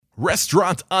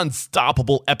Restaurant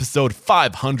Unstoppable, episode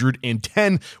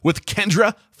 510 with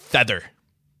Kendra Feather.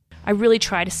 I really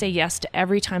try to say yes to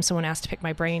every time someone asks to pick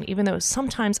my brain, even though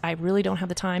sometimes I really don't have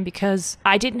the time because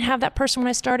I didn't have that person when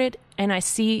I started, and I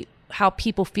see how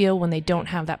people feel when they don't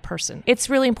have that person. It's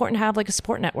really important to have like a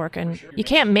support network, and you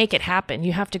can't make it happen.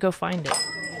 You have to go find it.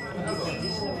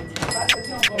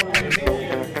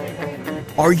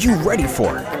 Are you ready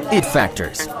for it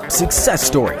factors, success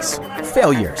stories,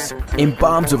 failures, and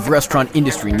bombs of restaurant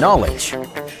industry knowledge?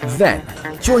 Then,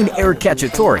 join Eric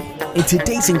Cacciatore and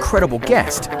today's incredible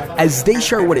guest as they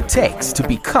share what it takes to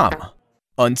become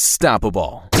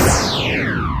unstoppable.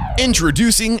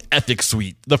 Introducing Ethics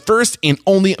Suite, the first and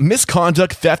only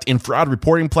misconduct, theft, and fraud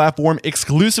reporting platform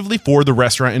exclusively for the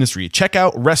restaurant industry. Check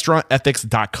out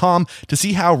restaurantethics.com to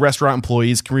see how restaurant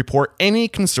employees can report any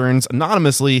concerns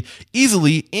anonymously,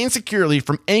 easily, and securely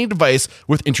from any device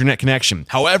with internet connection.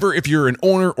 However, if you're an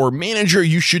owner or manager,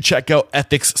 you should check out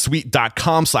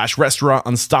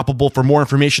ethicssuite.com/restaurantunstoppable for more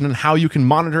information on how you can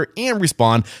monitor and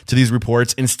respond to these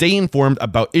reports and stay informed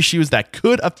about issues that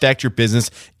could affect your business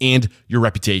and your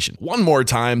reputation. One more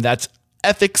time, that's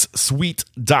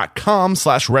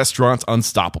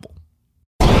ethicssuite.com/restaurantunstoppable.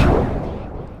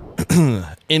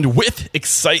 And with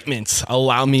excitement,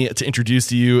 allow me to introduce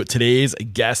to you today's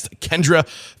guest, Kendra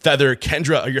Feather.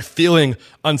 Kendra, are you feeling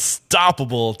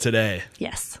unstoppable today?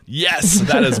 Yes. Yes,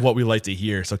 that is what we like to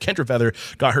hear. So Kendra Feather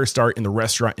got her start in the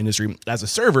restaurant industry as a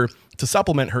server to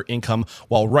supplement her income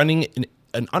while running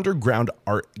an underground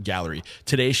art gallery.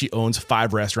 Today, she owns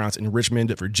 5 restaurants in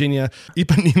Richmond, Virginia: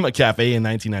 Ipanema Cafe in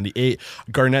 1998,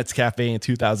 Garnett's Cafe in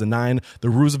 2009, the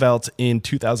Roosevelt in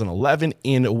 2011,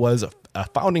 and was a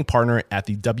founding partner at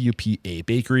the WPA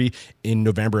Bakery in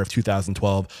November of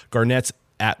 2012, Garnett's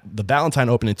at the Valentine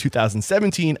Open in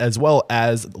 2017, as well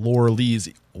as Laura Lee's.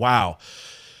 Wow.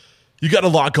 You got a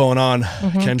lot going on,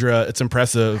 Kendra. It's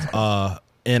impressive.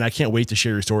 And I can't wait to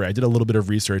share your story. I did a little bit of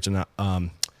research, and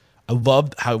I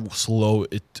loved how slow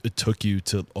it took you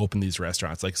to open these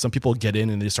restaurants. Like, some people get in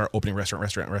and they start opening restaurant. Yeah.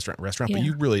 But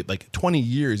you really, like 20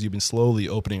 years, you've been slowly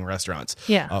opening restaurants.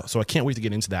 Yeah. So I can't wait to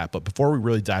get into that. But before we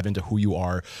really dive into who you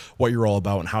are, what you're all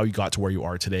about, and how you got to where you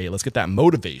are today, let's get that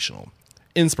motivational,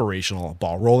 inspirational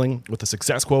ball rolling with a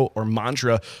success quote or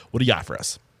mantra. What do you got for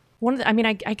us?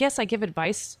 I guess I give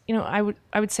advice. You know, I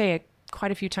would say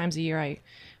quite a few times a year I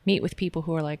meet with people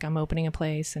who are like, I'm opening a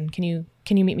place, and can you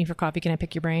meet me for coffee? Can I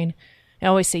pick your brain? I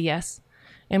always say yes.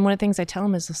 And one of the things I tell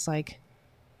them is just like,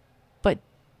 but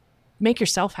make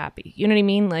yourself happy. You know what I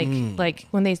mean? Like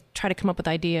when they try to come up with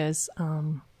ideas.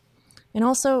 And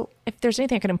also, if there's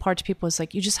anything I could impart to people, is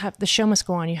like, you just have, the show must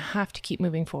go on. You have to keep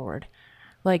moving forward.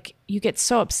 Like, you get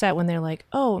so upset when they're like,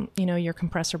 oh, you know, your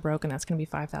compressor broke and that's going to be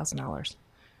 $5,000.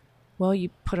 Well, you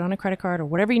put it on a credit card or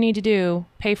whatever you need to do,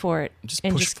 pay for it,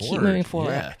 and just keep moving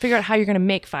forward. Yeah. Figure out how you're going to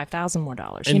make $5,000 more.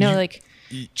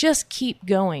 Just keep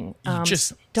going. I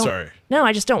just don't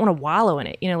want to wallow in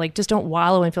it. You know, like, just don't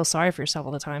wallow and feel sorry for yourself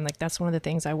all the time. Like, that's one of the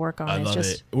things I work on. I love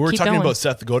just it. We were talking going. about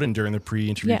Seth Godin during the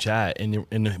pre-interview chat, and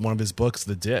in one of his books,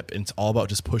 The Dip, and it's all about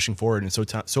just pushing forward. And so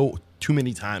too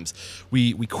many times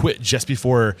we quit just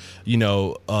before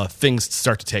things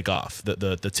start to take off,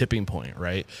 the tipping point,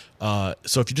 right?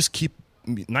 So if you just keep,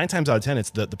 9 times out of 10,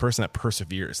 it's the person that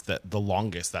perseveres that the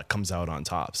longest that comes out on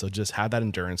top. So just have that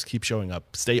endurance, keep showing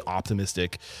up, stay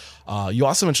optimistic. You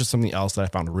also mentioned something else that I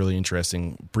found really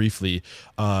interesting briefly.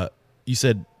 You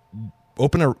said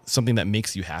open something that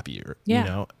makes you happier.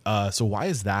 Yeah. So why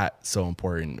is that so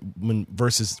important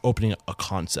versus opening a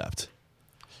concept?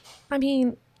 I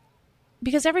mean,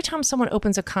 because every time someone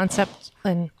opens a concept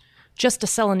and just to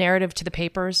sell a narrative to the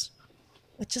papers,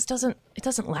 it doesn't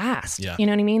last. Yeah. You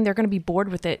know what I mean? They're going to be bored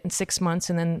with it in 6 months.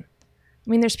 And then, I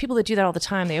mean, there's people that do that all the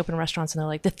time. They open restaurants and they're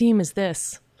like, the theme is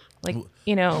this. Like,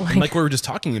 like we were just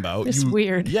talking about. It's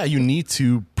weird. Yeah, you need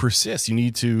to persist. You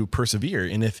need to persevere.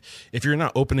 And if you're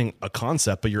not opening a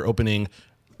concept, but you're opening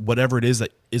whatever it is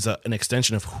that is an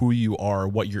extension of who you are,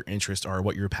 what your interests are,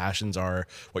 what your passions are,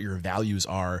 what your values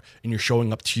are, and you're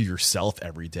showing up to yourself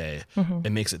every day,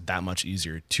 it makes it that much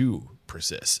easier to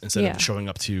persist instead of showing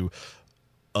up to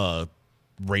a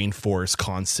rainforest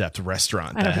concept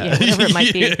restaurant. Whatever it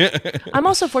might be. I'm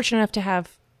also fortunate enough to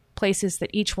have places that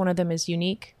each one of them is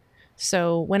unique.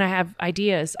 So when I have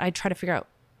ideas, I try to figure out,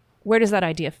 where does that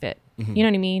idea fit? You know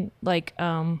what I mean? Like,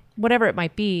 whatever it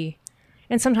might be.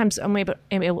 And sometimes I'm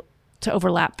able to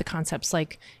overlap the concepts,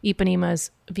 like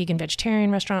Ipanema's vegan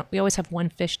vegetarian restaurant. We always have one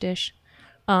fish dish.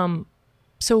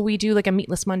 So we do like a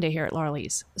meatless Monday here at Laura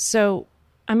Lee's. So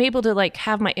I'm able to like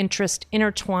have my interest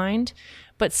intertwined,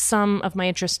 but some of my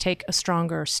interests take a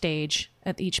stronger stage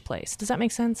at each place. Does that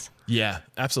make sense? Yeah,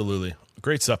 absolutely.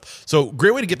 Great stuff. So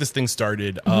great way to get this thing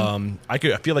started. I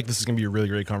feel like this is going to be a really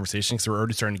great conversation because we're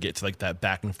already starting to get to like that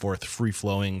back and forth, free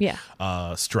flowing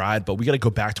stride. But we got to go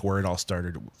back to where it all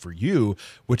started for you,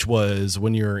 which was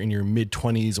when you're in your mid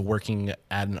 20s working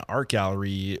at an art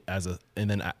gallery and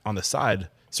then on the side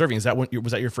serving. Was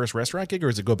that your first restaurant gig, or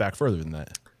does it go back further than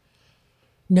that?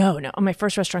 No. My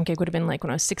first restaurant gig would have been like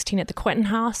when I was 16 at the Quentin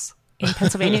Haas in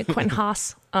Pennsylvania, Quentin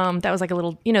Haas. That was like a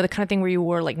little, the kind of thing where you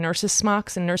wore like nurses'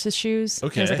 smocks and nurses' shoes.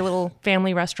 Okay. It was like a little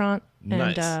family restaurant.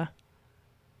 Nice.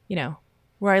 And,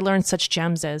 where I learned such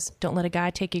gems as don't let a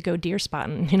guy take you go deer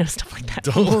spotting, stuff like that.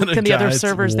 The other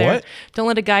servers there. Don't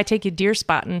let a guy take you deer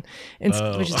spotting,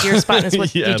 which is deer spotting is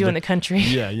what they do in the country.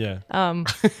 Yeah.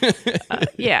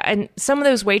 Yeah. And some of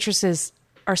those waitresses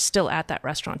are still at that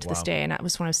restaurant to this day. And that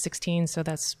was when I was 16. So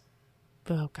that's,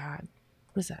 oh God,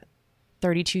 what is that?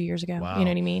 32 years ago. Wow. You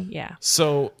know what I mean? Yeah.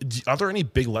 So are there any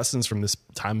big lessons from this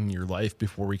time in your life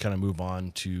before we kind of move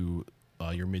on to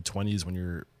your mid 20s when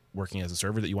you're working as a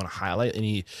server that you want to highlight?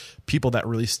 Any people that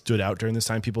really stood out during this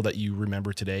time, people that you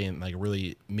remember today and like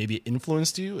really maybe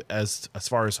influenced you as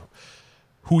far as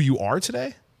who you are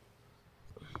today?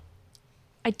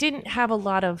 I didn't have a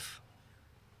lot of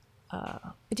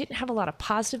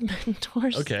positive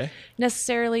mentors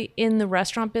necessarily in the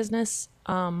restaurant business.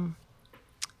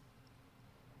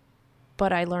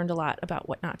 But I learned a lot about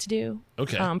what not to do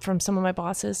from some of my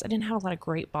bosses. I didn't have a lot of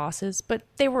great bosses, but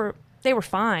they were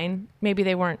fine. Maybe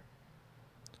they weren't.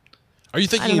 Are you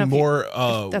thinking more?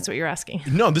 If that's what you're asking.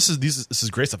 No, this is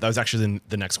great stuff. That was actually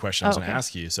the next question I was going to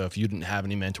ask you. So if you didn't have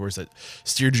any mentors that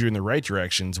steered you in the right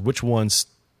directions, which ones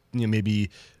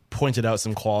maybe pointed out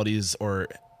some qualities or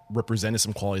represented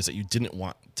some qualities that you didn't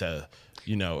want to,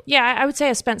 Yeah, I would say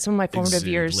I spent some of my formative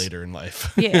years later in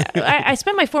life. Yeah, I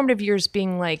spent my formative years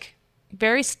being like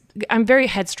I'm very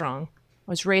headstrong.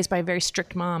 I was raised by a very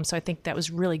strict mom, so I think that was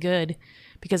really good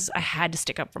because I had to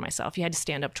stick up for myself. You had to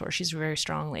stand up to her. She's a very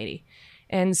strong lady.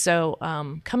 And so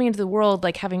coming into the world,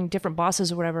 like having different bosses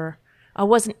or whatever, I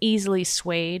wasn't easily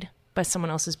swayed by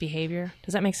someone else's behavior.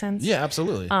 Does that make sense? Yeah,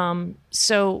 absolutely.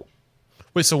 So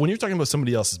when you're talking about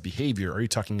somebody else's behavior, are you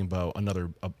talking about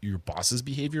your boss's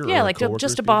behavior? Yeah, or like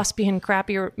just a boss being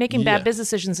crappy or making bad business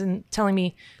decisions and telling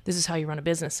me this is how you run a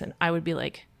business. And I would be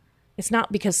like, it's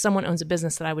not because someone owns a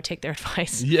business that I would take their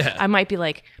advice. Yeah. I might be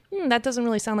like, that doesn't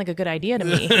really sound like a good idea to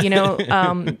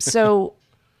me, So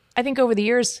I think over the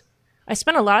years, I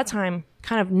spent a lot of time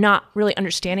kind of not really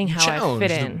understanding how I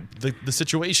fit in. The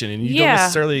situation, and you don't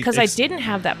necessarily... because I didn't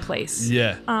have that place.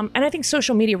 Yeah. And I think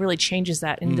social media really changes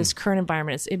that in this current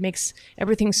environment. It makes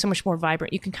everything so much more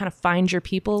vibrant. You can kind of find your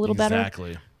people a little better.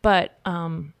 Exactly. But...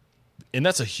 and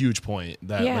that's a huge point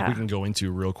that we can go into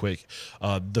real quick.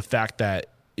 The fact that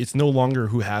it's no longer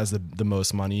who has the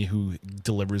most money who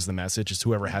delivers the message. It's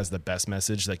whoever has the best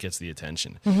message that gets the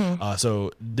attention. Mm-hmm.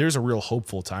 So there's a real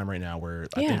hopeful time right now where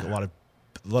I think a lot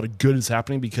of good is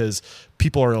happening because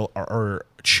people are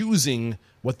choosing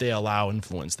what they allow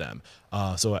influence them.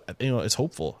 So it's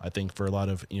hopeful. I think for a lot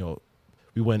of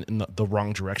we went in the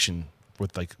wrong direction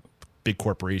with like big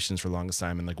corporations for the longest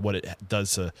time and like what it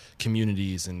does to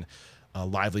communities and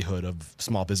livelihood of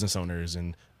small business owners.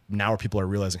 And now people are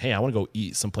realizing, hey, I want to go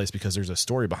eat someplace because there's a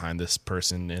story behind this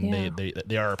person and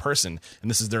they are a person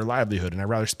and this is their livelihood. And I'd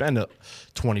rather spend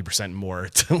 20% more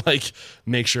to like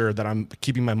make sure that I'm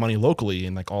keeping my money locally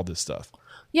and like all this stuff.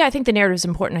 Yeah, I think the narrative is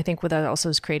important. I think what that also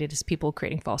has created is people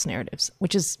creating false narratives,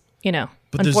 which is,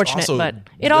 but unfortunate, but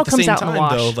it all comes out in the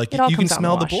wash. Though, like you can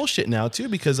smell the bullshit now too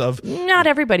because of... Not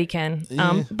everybody can,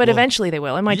 but eventually they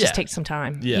will. It might just take some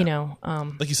time,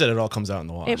 like you said, it all comes out in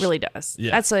the wash. It really does.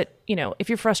 Yeah. That's what, if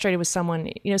you're frustrated with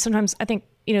someone, sometimes I think,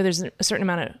 there's a certain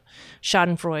amount of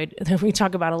schadenfreude that we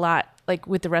talk about a lot, like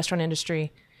with the restaurant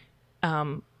industry,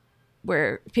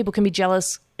 where people can be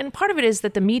jealous. And part of it is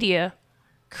that the media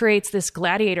creates this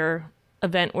gladiator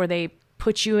event where they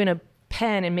put you in a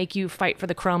pen and make you fight for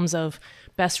the crumbs of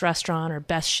best restaurant or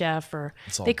best chef, or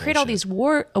they create all these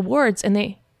awards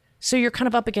and so you're kind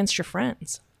of up against your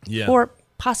friends or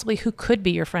possibly who could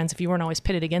be your friends if you weren't always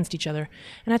pitted against each other.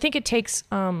 And I think it takes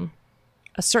a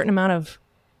certain amount of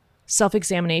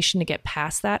self-examination to get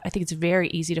past that. I think it's very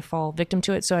easy to fall victim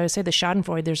to it. So I would say the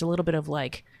schadenfreude, there's a little bit of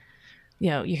like,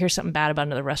 you hear something bad about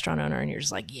another restaurant owner and you're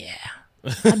just like,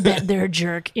 I bet they're a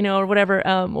jerk, or whatever,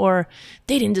 or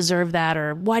they didn't deserve that,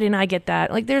 or why didn't I get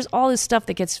that? Like there's all this stuff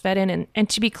that gets fed in. And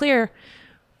to be clear,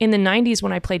 in the 90s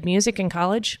when I played music in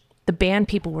college, the band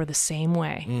people were the same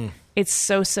way. It's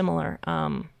so similar.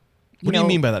 What do you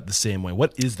mean by that, the same way?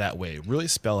 What is that way? Really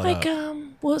spell it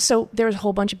out. So there was a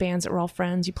whole bunch of bands that were all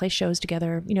friends. You play shows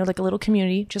together, like a little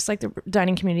community, just like the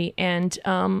dining community. And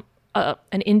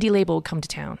an indie label would come to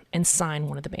town and sign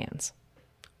one of the bands,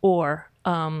 or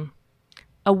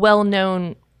a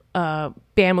well-known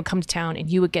band would come to town and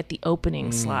you would get the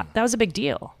opening slot. That was a big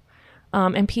deal.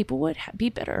 And people would be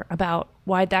bitter about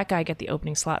why did that guy get the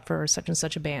opening slot for such and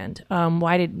such a band?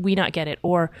 Why did we not get it?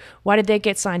 Or why did they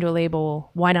get signed to a label?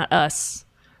 Why not us?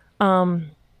 And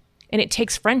it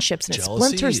takes friendships and Jealousy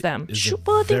it splinters them. is a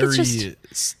Well, I think very it's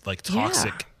just like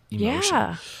toxic emotion.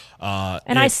 Yeah.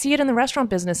 And I see it in the restaurant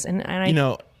business, and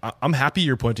I I'm happy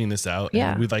you're pointing this out.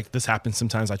 Yeah. And we like this happens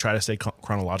sometimes. I try to stay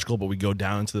chronological, but we go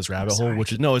down into this rabbit hole,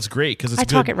 which is it's great because it's I good.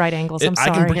 talk at right angles. I'm I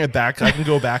can sorry. bring it back. I can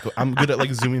go back. I'm good at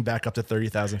like zooming back up to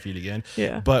 30,000 feet again.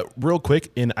 Yeah. But real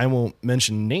quick, and I won't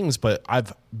mention names, but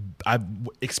I've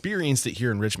experienced it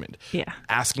here in Richmond. Yeah.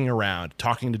 Asking around,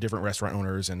 talking to different restaurant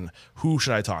owners, and who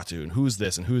should I talk to, and who's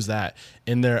this, and who's that,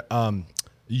 and they're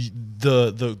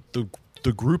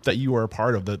the group that you are a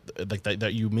part of,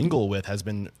 that you mingle with, has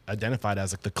been identified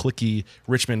as like the cliquey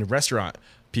Richmond restaurant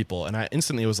people. And I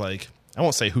instantly was like, I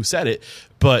won't say who said it,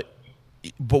 but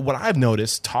what I've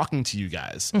noticed talking to you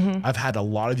guys, I've had a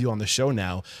lot of you on the show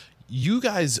now. You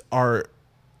guys are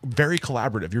very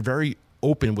collaborative. You're very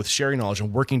open with sharing knowledge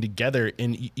and working together,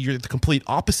 and you're the complete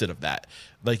opposite of that.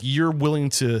 Like, you're willing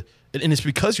to, and it's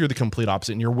because you're the complete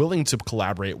opposite, and you're willing to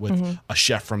collaborate with a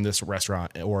chef from this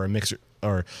restaurant, or a mixer,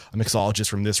 or a mixologist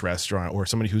from this restaurant, or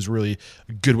somebody who's really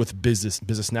good with business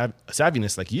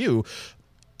savviness like you.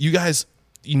 You guys,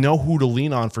 you know who to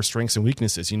lean on for strengths and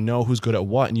weaknesses. You know who's good at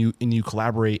what, and you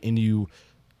collaborate, and you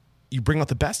bring out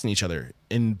the best in each other.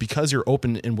 And because you're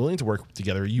open and willing to work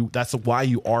together, that's why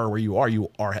you are where you are. You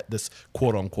are at this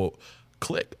quote unquote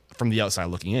clique from the outside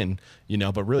looking in,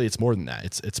 but really it's more than that.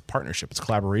 It's partnership, it's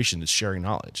collaboration, it's sharing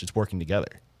knowledge, it's working together.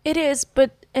 It is,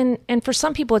 but and for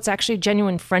some people it's actually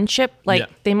genuine friendship. Like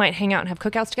they might hang out and have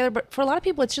cookouts together, but for a lot of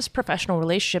people it's just professional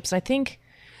relationships. And I think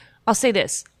I'll say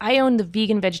this: I owned the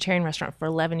vegan vegetarian restaurant for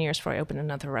 11 years before I opened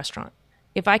another restaurant.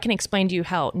 If I can explain to you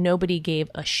how nobody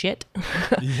gave a shit,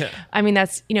 I mean,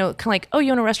 that's, kind of like, oh, you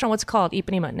own a restaurant, what's it called?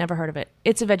 Ipanema, never heard of it.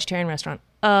 It's a vegetarian restaurant.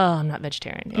 Oh, I'm not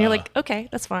vegetarian. And you're like, okay,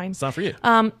 that's fine. It's not for you.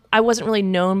 I wasn't really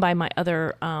known by my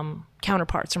other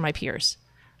counterparts or my peers.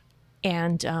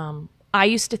 And I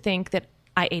used to think that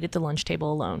I ate at the lunch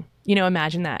table alone.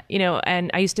 Imagine that.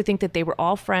 And I used to think that they were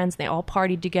all friends, they all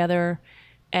partied together.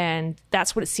 And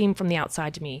that's what it seemed from the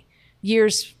outside to me.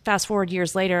 Fast forward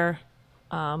years later,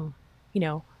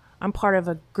 I'm part of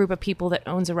a group of people that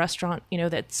owns a restaurant,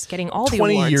 that's getting all the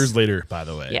awards. 20 years later, by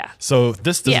the way. Yeah. So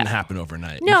this doesn't happen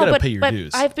overnight. No, you gotta pay your but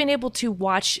dues. I've been able to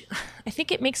watch. I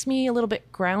think it makes me a little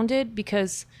bit grounded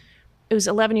because it was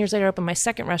 11 years later I opened my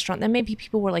second restaurant. Then maybe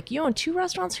people were like, you own 2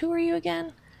 restaurants? Who are you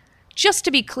again? Just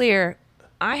to be clear,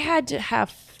 I had to have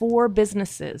 4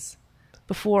 businesses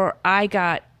before I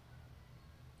got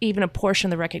even a portion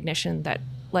of the recognition that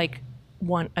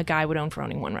a guy would own for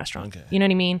owning 1 restaurant. Okay. You know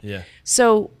what I mean? Yeah.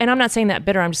 So, and I'm not saying that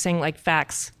bitter. I'm just saying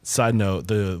facts. Side note,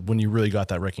 when you really got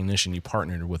that recognition, you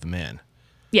partnered with a man.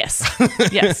 Yes.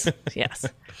 yes.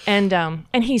 And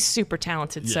he's super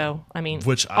talented. Yeah. So, I mean,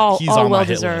 he's all on my well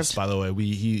hit deserved. list, by the way.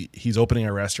 He's opening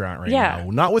a restaurant right now.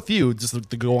 Not with you, just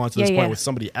to go on to this point with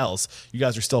somebody else. You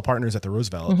guys are still partners at the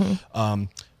Roosevelt. Mm-hmm.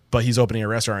 But he's opening a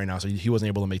restaurant right now, so he wasn't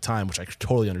able to make time, which I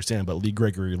totally understand. But Lee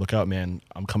Gregory, look out, man.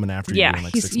 I'm coming after you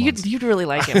in 6 months. You'd really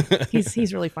like him.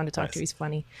 He's really fun to talk to. He's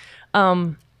funny.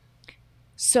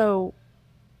 So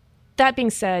that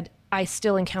being said, I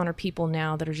still encounter people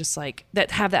now that are just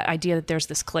that have that idea that there's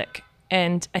this clique.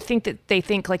 And I think that they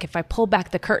think if I pull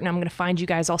back the curtain, I'm going to find you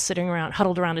guys all sitting around,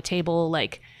 huddled around a table,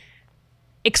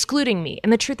 excluding me.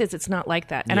 And the truth is, it's not like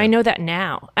that. And I know that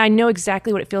now. I know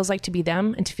exactly what it feels like to be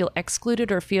them and to feel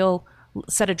excluded or feel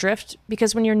set adrift.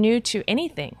 Because when you're new to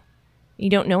anything,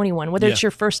 you don't know anyone, whether it's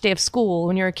your first day of school,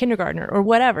 when you're a kindergartner or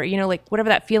whatever, whatever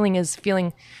that feeling is,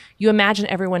 you imagine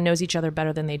everyone knows each other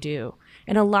better than they do.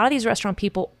 And a lot of these restaurant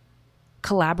people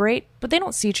collaborate, but they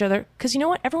don't see each other because you know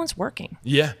what? Everyone's working.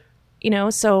 Yeah.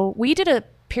 So we did a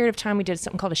period of time, we did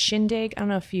something called a shindig. I don't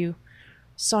know if you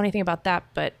saw anything about that,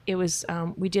 but it was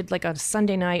we did a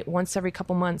Sunday night once every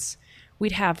couple months.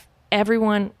 We'd have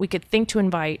everyone we could think to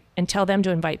invite and tell them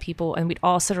to invite people, and we'd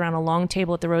all sit around a long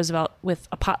table at the Roosevelt with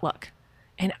a potluck.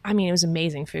 And I mean, it was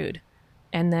amazing food.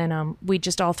 And then we'd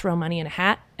just all throw money in a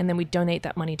hat, and then we'd donate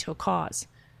that money to a cause.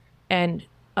 And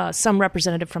some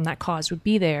representative from that cause would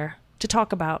be there to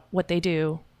talk about what they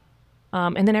do.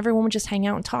 And then everyone would just hang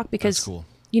out and talk, because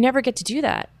you never get to do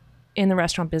that in the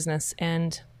restaurant business.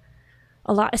 And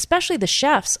especially the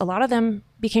chefs, a lot of them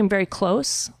became very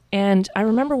close. And I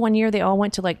remember one year they all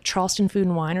went to Charleston Food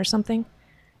and Wine or something.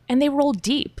 and they roll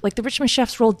deep. Like the Richmond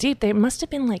chefs roll deep. There must have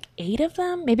been like 8 of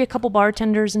them, maybe a couple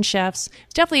bartenders and chefs.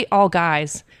 It's definitely all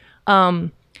guys.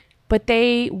 But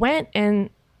they went and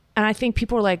I think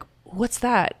people were like, what's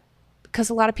that? Because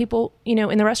a lot of people, you know,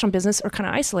 in the restaurant business are kind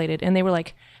of isolated, and they were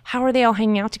like, how are they all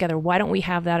hanging out together? Why don't we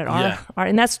have that at our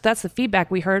and that's the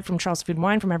feedback we heard from Charles Food and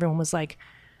Wine from everyone was like,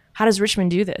 how does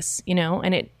Richmond do this? You know,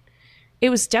 and it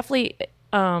was definitely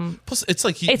plus it's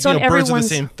like it's you on know, birds of the everyone's-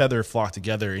 same feather flock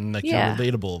together, and like Yeah.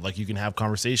 you're relatable, like you can have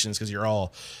conversations because you're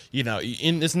all, you know,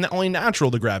 it's not only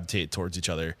natural to gravitate towards each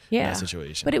other in that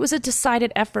situation. But it was a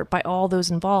decided effort by all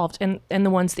those involved and the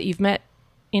ones that you've met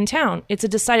in town. It's a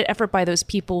decided effort by those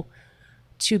people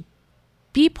to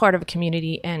be part of a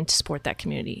community and to support that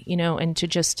community, you know, and to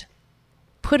just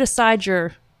put aside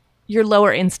your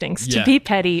lower instincts to be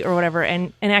petty or whatever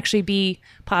and actually be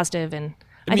positive. And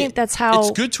I think that's how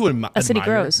it's good to a city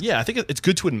admire. grows. Yeah, I think it's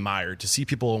good to admire, to see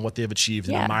people and what they've achieved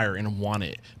and Yeah. admire and want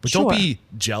it. But Sure. don't be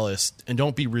jealous and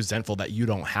don't be resentful that you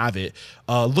don't have it.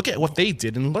 Look at what they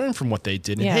did and learn from what they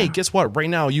did. And Yeah. hey, guess what? Right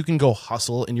now, you can go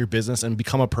hustle in your business and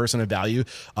become a person of value.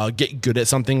 Get good at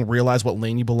something, realize what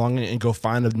lane you belong in, and go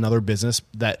find another business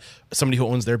that somebody who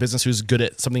owns their business who's good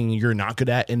at something you're not good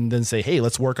at, and then say, hey,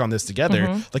 let's work on this together.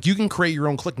 Mm-hmm. Like you can create your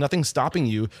own clique. Nothing's stopping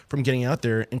you from getting out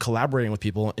there and collaborating with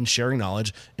people and sharing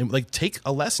knowledge and like take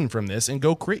a lesson from this and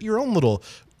go create your own little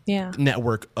Yeah.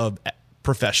 network of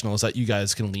professionals that you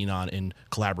guys can lean on and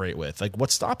collaborate with. Like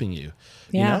what's stopping you?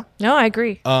 Yeah. You know? No, I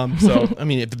agree. So, I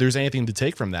mean, if there's anything to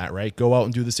take from that, right, go out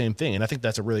and do the same thing. And I think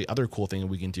that's a really other cool thing that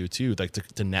we can do too, like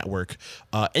to network.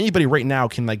 Anybody right now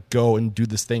can like go and do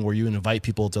this thing where you invite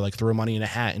people to like throw money in a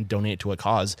hat and donate to a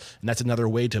cause. And that's another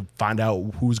way to find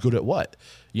out who's good at what,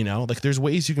 you know, like there's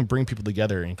ways you can bring people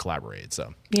together and collaborate.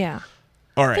 So, Yeah.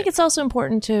 all I right. think it's also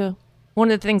important to, one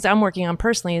of the things I'm working on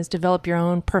personally is develop your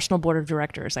own personal board of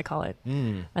directors, I call it.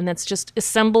 And that's just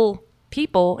assemble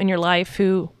people in your life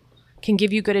who can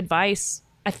give you good advice.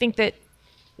 I think that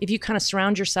if you kind of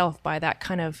surround yourself by that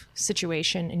kind of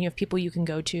situation and you have people you can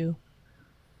go to,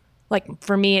 like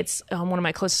for me, it's one of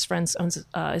my closest friends owns is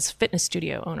a fitness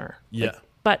studio owner. Yeah.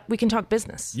 But we can talk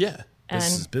business. Yeah.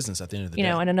 This And, is business at the end of the You day.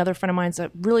 know, and another friend of mine's a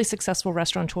really successful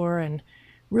restaurateur and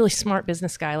really smart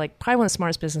business guy, like probably one of the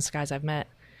smartest business guys I've met.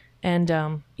 And,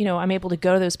 you know, I'm able to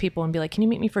go to those people and be like, can you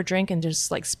meet me for a drink and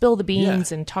just like spill the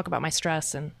beans and talk about my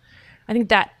stress. And I think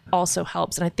that also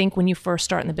helps. And I think when you first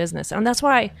start in the business, and that's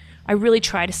why I really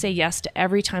try to say yes to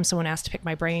every time someone asks to pick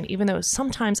my brain, even though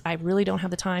sometimes I really don't have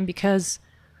the time because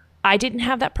I didn't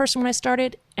have that person when I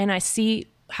started. And I see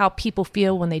how people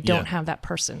feel when they don't have that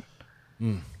person.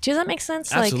 Does that make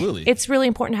sense? Absolutely. Like, it's really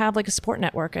important to have like a support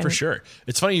network. And For sure.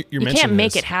 It's funny you're you mentioning can't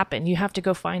make this. it happen. You have to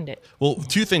go find it. Well,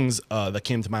 two things that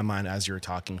came to my mind as you were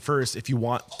talking. First, if you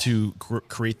want to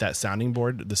create that sounding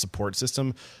board, the support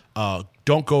system,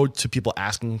 don't go to people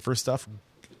asking for stuff.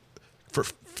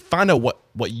 Find out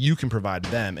what you can provide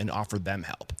them and offer them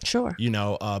help. Sure. You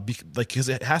know, because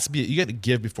it has to be, you got to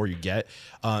give before you get,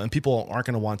 and people aren't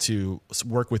going to want to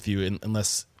work with you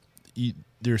unless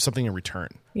there's something in return.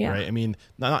 Yeah. Right. I mean,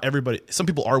 not everybody. Some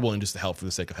people are willing just to help for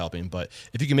the sake of helping, but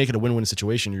if you can make it a win-win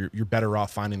situation, you're better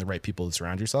off finding the right people to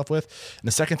surround yourself with. And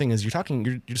the second thing is you're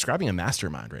describing a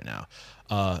mastermind right now,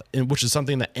 and which is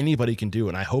something that anybody can do.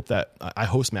 And I hope that I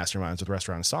host masterminds with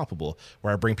Restaurant Unstoppable,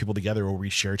 where I bring people together, where we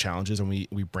share challenges and we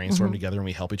brainstorm together and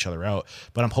we help each other out.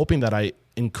 But I'm hoping that I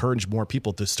encourage more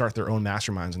people to start their own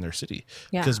masterminds in their city.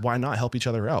 Yeah. Because why not help each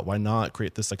other out? Why not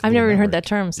create this like? I've little never even heard network? that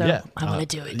term, so Yeah. I want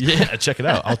to do it. Yeah, check it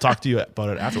out. I'll talk to you about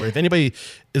it afterward. If anybody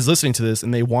is listening to this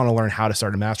and they want to learn how to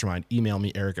start a mastermind, email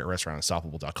me,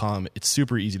 Eric@restaurantunstoppable.com. It's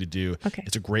super easy to do. Okay.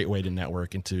 It's a great way to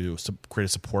network and to create a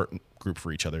support group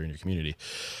for each other in your community.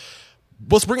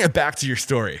 Let's bring it back to your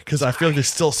story, because I feel like there's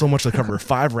still so much to cover.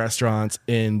 5 restaurants,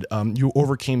 and you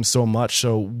overcame so much.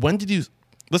 So when did you...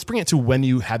 Let's bring it to when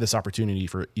you had this opportunity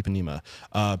for Ipanema.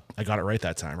 I got it right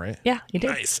that time, right? Yeah, you did.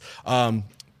 Nice.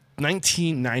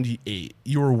 1998.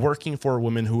 You were working for a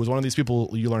woman who was one of these people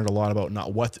you learned a lot about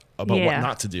what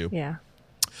not to do. Yeah.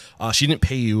 She didn't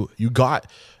pay you. You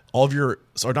got all of your,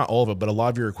 or not all of it, but a lot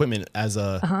of your equipment as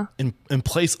a in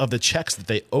place of the checks that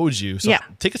they owed you. So Yeah.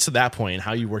 take us to that point and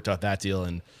how you worked out that deal.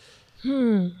 And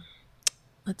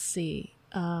Let's see.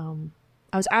 I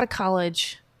was out of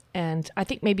college, and I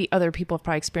think maybe other people have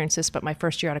probably experienced this, but my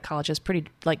first year out of college I was pretty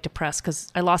like depressed because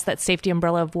I lost that safety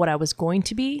umbrella of what I was going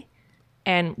to be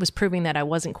and was proving that I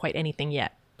wasn't quite anything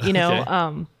yet, you know?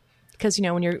 Okay. Because, you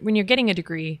know, when you're getting a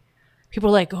degree, people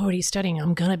are like, oh, what are you studying?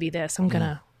 I'm going to be this. I'm going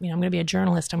to be a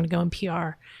journalist. I'm going to go in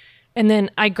PR. And then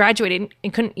I graduated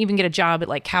and couldn't even get a job at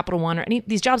like Capital One or any of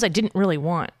these jobs I didn't really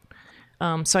want.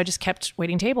 So I just kept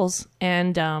waiting tables.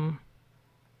 And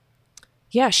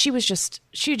yeah, she had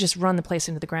just run the place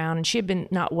into the ground, and she had been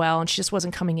not well, and she just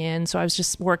wasn't coming in. So I was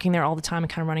just working there all the time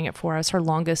and kind of running it for her. I was her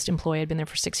longest employee. I'd been there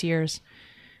for 6 years.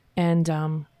 And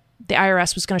the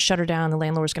IRS was going to shut her down. The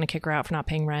landlord was going to kick her out for not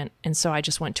paying rent. And so I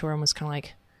just went to her and was kind of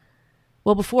like,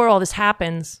 well, before all this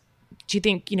happens, do you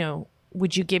think,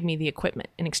 would you give me the equipment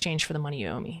in exchange for the money you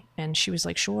owe me? And she was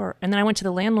like, sure. And then I went to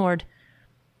the landlord,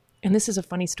 and this is a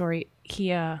funny story.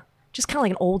 He, just kind of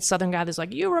like an old Southern guy that's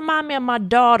like, you remind me of my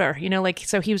daughter,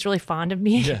 so he was really fond of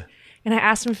me. Yeah. And I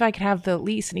asked him if I could have the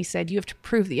lease, and he said, you have to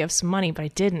prove that you have some money, but I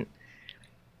didn't.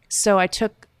 So I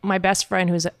took my best friend,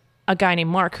 who's a guy named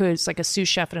Mark, who is like a sous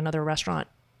chef at another restaurant.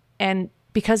 And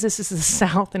because this is the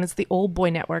South and it's the old boy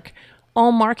network,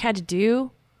 all Mark had to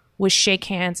do was shake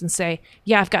hands and say,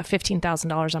 yeah, I've got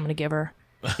 $15,000 I'm going to give her.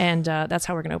 And that's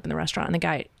how we're going to open the restaurant. And the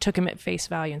guy took him at face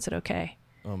value and said, okay.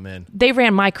 Oh, man. They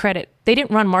ran my credit. They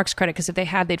didn't run Mark's credit, because if they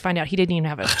had, they'd find out he didn't even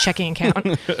have a checking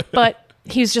account. But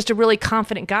he was just a really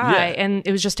confident guy. Yeah. And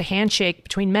it was just a handshake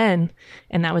between men.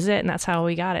 And that was it. And that's how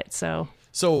we got it. So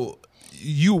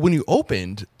when you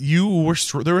opened,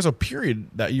 there was a period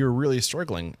that you were really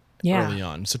struggling early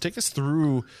on. So take us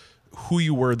through who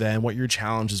you were then, what your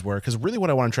challenges were, because really what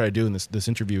I want to try to do in this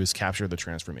interview is capture the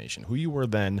transformation, who you were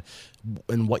then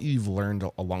and what you've learned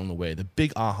along the way, the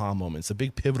big aha moments, the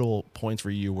big pivotal points for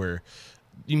you where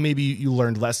you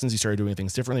learned lessons, you started doing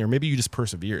things differently, or maybe you just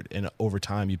persevered and over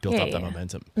time you built up that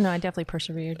momentum. No, I definitely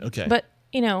persevered. Okay. But,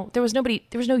 there was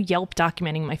no Yelp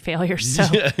documenting my failures. So,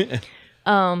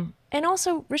 and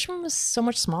also Richmond was so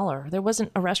much smaller. There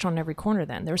wasn't a restaurant in every corner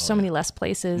then. There were so many less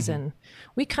places, and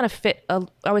we kind of fit. I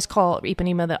always call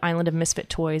Ipanema the island of misfit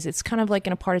toys. It's kind of like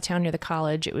in a part of town near the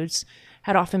college. It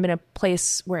had often been a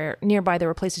place where nearby there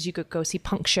were places you could go see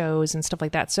punk shows and stuff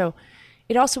like that. So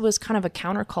it also was kind of a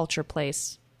counterculture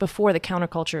place before the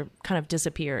counterculture kind of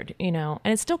disappeared, and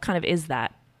it still kind of is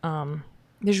that.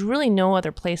 There's really no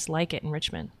other place like it in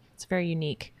Richmond. It's very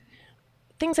unique.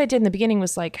 Things I did in the beginning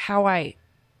was like how I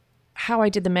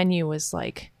did the menu was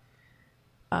like,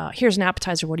 here's an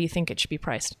appetizer. What do you think it should be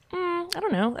priced? I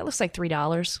don't know. That looks like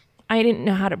 $3. I didn't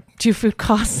know how to do food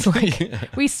costs.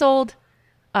 We sold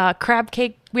crab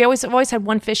cake. We always had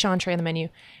one fish entree on the menu,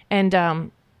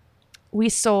 and we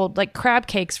sold like crab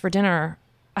cakes for dinner.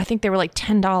 I think they were like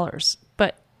 $10,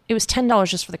 but it was $10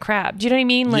 just for the crab. Do you know what I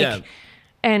mean? Like, yeah.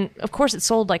 And of course it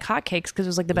sold like hotcakes because it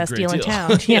was like the best Great deal in deal.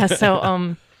 town. Yeah.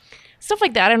 So, stuff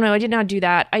like that. I don't know. I did not do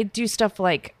that. I do stuff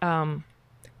like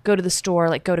go to the store,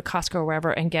 like go to Costco or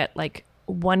wherever, and get like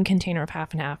one container of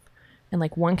half and half, and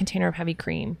like one container of heavy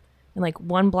cream, and like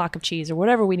one block of cheese or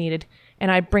whatever we needed. And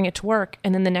I'd bring it to work.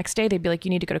 And then the next day they'd be like, you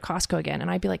need to go to Costco again.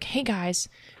 And I'd be like, hey guys,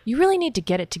 you really need to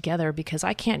get it together because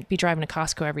I can't be driving to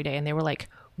Costco every day. And they were like,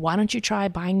 why don't you try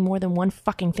buying more than one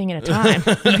fucking thing at a time?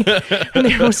 And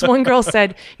there was one girl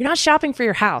said, you're not shopping for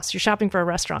your house. You're shopping for a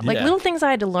restaurant. Like little things I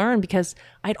had to learn because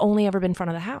I'd only ever been in front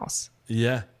of the house.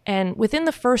 Yeah. And within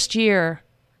the first year,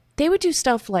 they would do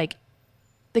stuff like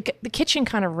the kitchen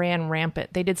kind of ran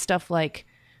rampant. They did stuff like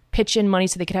pitch in money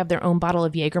so they could have their own bottle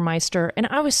of Jägermeister. And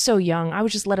I was so young, I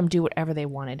would just let them do whatever they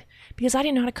wanted because I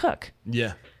didn't know how to cook.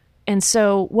 Yeah. And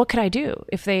so what could I do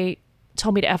if they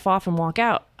told me to F off and walk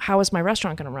out? How was my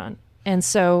restaurant going to run? And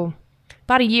so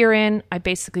about a year in, I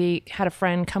basically had a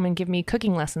friend come and give me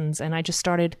cooking lessons. And I just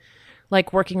started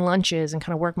like working lunches and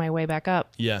kind of work my way back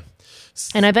up. Yeah.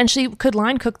 And I eventually could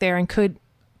line cook there and could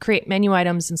create menu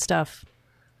items and stuff.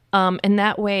 And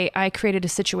that way I created a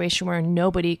situation where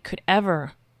nobody could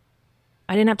ever,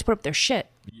 I didn't have to put up their shit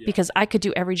because I could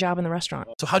do every job in the restaurant.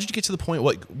 So how did you get to the point?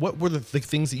 What were the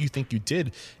things that you think you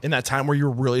did in that time where you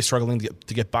were really struggling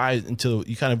to get by until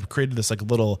you kind of created this like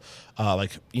little,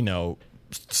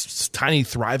 tiny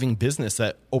thriving business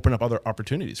that opened up other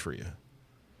opportunities for you?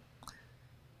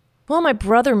 Well, my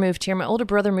brother moved here. My older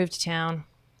brother moved to town,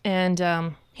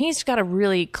 and he's got a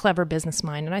really clever business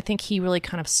mind. And I think he really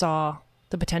kind of saw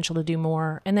the potential to do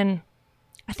more. And then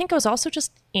I think I was also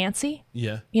just antsy.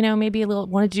 Yeah. Maybe a little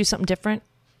wanted to do something different.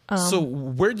 So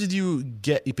where did you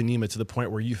get Ipanema to the point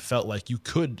where you felt like you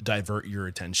could divert your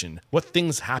attention? What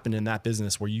things happened in that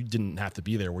business where you didn't have to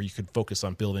be there, where you could focus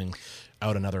on building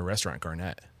out another restaurant,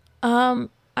 Garnett?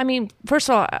 I mean, first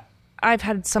of all, I've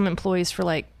had some employees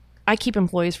I keep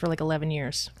employees for like 11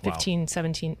 years, 15,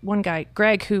 17. One guy,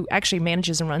 Greg, who actually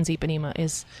manages and runs Ipanema,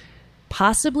 is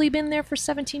possibly been there for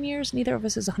 17 years. Neither of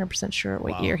us is 100% sure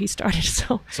what year he started.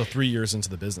 So 3 years into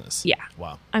the business. Yeah.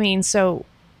 Wow. I mean, so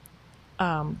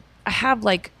I have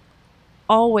like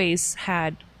always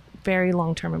had very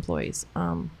long-term employees.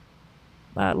 A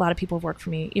lot of people have worked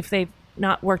for me. If they've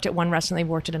not worked at one restaurant, they've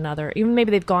worked at another. Even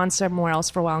maybe they've gone somewhere else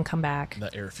for a while and come back.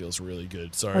 That air feels really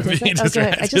good. Sorry. Oh, does it?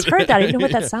 Okay. I just heard that. I didn't know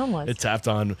what that sound was. It tapped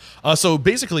on. So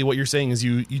basically what you're saying is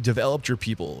you developed your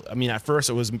people. I mean, at first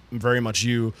it was very much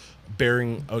you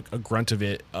bearing a grunt of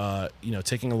it,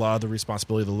 taking a lot of the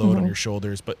responsibility, the load on your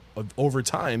shoulders. But over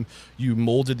time, you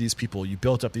molded these people, you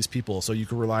built up these people so you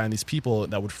could rely on these people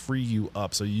that would free you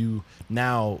up. So you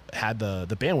now had the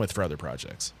bandwidth for other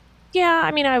projects. Yeah,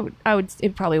 I mean, I would.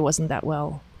 It probably wasn't that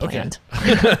well planned.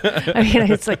 Okay. I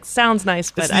mean, it's like sounds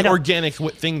nice, but it's the organic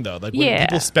thing, though. Like when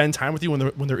people spend time with you,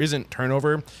 when there isn't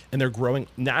turnover and they're growing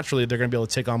naturally, they're going to be able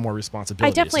to take on more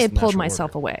responsibility. I definitely had pulled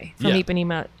myself away from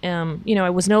Ipanema. I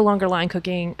was no longer line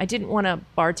cooking. I didn't want to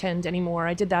bartend anymore.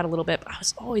 I did that a little bit, but I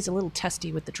was always a little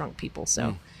testy with the drunk people.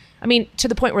 So, I mean, to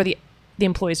the point where the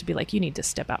employees would be like, you need to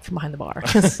step out from behind the bar.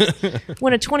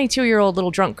 When a 22-year-old little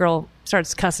drunk girl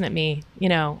starts cussing at me,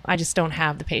 I just don't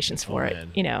have the patience for it,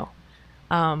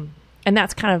 and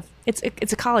that's kind of,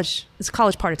 it's a college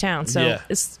part of town. So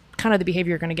it's kind of the behavior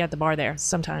you're going to get at the bar there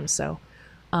sometimes. So,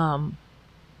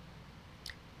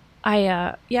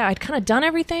 I'd kind of done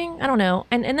everything. I don't know.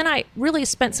 And then I really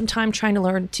spent some time trying to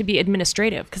learn to be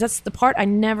administrative, because that's the part I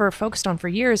never focused on for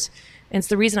years. And it's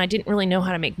the reason I didn't really know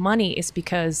how to make money is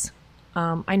because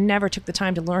I never took the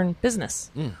time to learn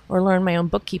business or learn my own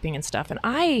bookkeeping and stuff. And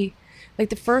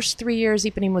the first 3 years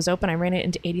Ipanema was open, I ran it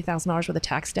into $80,000 worth of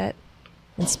tax debt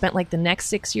and spent the next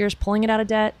 6 years pulling it out of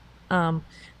debt.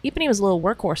 Ipanema was a little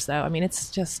workhorse, though. I mean, it's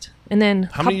just, and then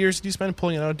how many years did you spend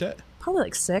pulling it out of debt?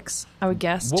 Probably 6, I would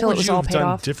guess, till it was all paid off. What would you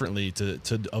have done differently to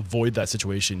avoid that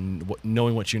situation,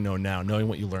 knowing what you know now, knowing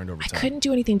what you learned over time? I couldn't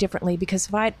do anything differently, because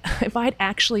if I'd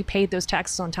actually paid those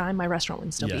taxes on time, my restaurant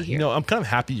wouldn't still be here. I'm kind of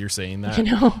happy you're saying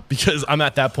that, because I'm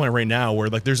at that point right now where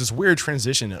there's this weird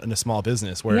transition in a small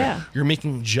business where you're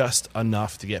making just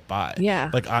enough to get by.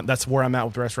 Yeah. That's where I'm at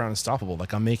with Restaurant Unstoppable.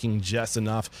 I'm making just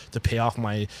enough to pay off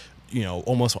my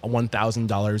almost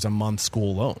 $1,000 a month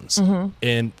school loans.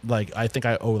 And I think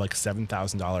I owe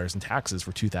 $7,000 in taxes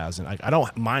for 2000. I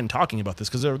don't mind talking about this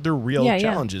because they're real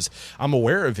challenges. I'm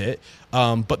aware of it.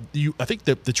 But I think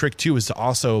the trick too is to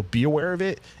also be aware of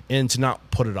it and to not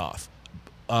put it off.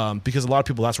 Because a lot of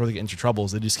people, that's where they get into trouble,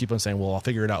 is they just keep on saying, well, I'll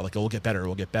figure it out. We'll get better.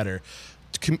 We'll get better.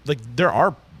 There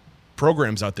are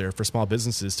programs out there for small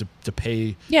businesses to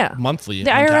pay monthly. The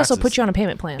IRS will put you on a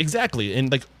payment plan. Exactly.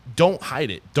 And don't hide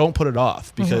it. Don't put it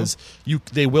off, because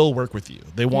they will work with you.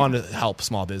 They want to help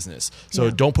small business. So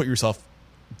don't put yourself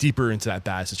deeper into that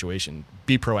bad situation.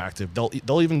 Be proactive.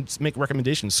 They'll even make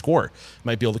recommendations. SCORE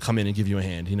might be able to come in and give you a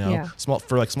hand,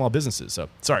 small businesses. So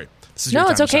sorry. No,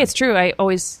 it's okay. It's true.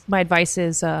 My advice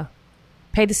is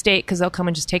pay the state, because they'll come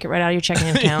and just take it right out of your checking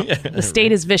account. The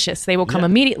state is vicious. They will come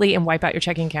immediately and wipe out your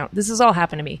checking account. This has all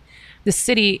happened to me. The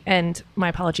city, and my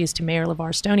apologies to Mayor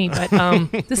LeVar Stoney, but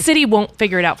the city won't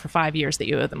figure it out for 5 years that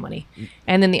you owe them money.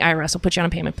 And then the IRS will put you on a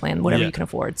payment plan, whatever you can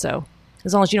afford. So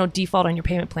as long as you don't default on your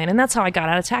payment plan. And that's how I got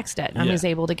out of tax debt. I was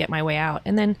able to get my way out.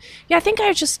 And then, I think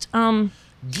I just,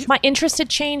 my interest had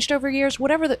changed over years.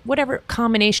 Whatever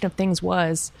combination of things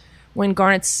was, when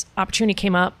Garnet's opportunity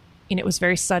came up, it was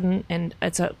very sudden, and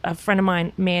it's a friend of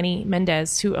mine, Manny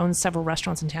Mendez, who owns several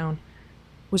restaurants in town,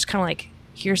 was kind of like,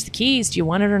 here's the keys. Do you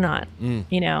want it or not?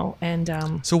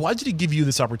 And so why did he give you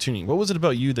this opportunity? What was it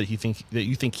about you that you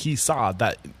think he saw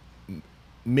that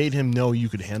made him know you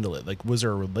could handle it? Was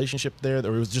there a relationship there,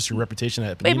 or was it just your reputation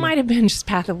at Ipanema? It might have been just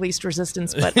path of least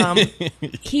resistance, but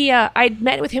I'd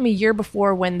met with him a year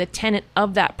before, when the tenant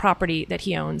of that property that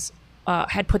he owns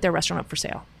had put their restaurant up for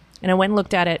sale, and I went and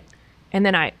looked at it, and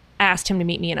then I asked him to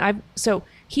meet me, and so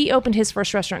he opened his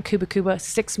first restaurant, Cuba Cuba,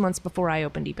 6 months before I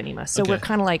opened Ipanema. So we're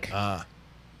kind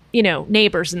of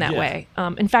neighbors in that way.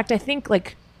 In fact, I think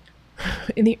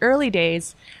in the early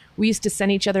days, we used to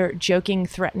send each other joking,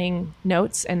 threatening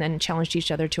notes, and then challenged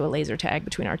each other to a laser tag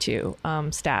between our two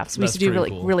staffs. We used to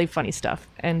do really funny stuff,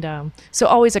 and so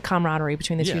always a camaraderie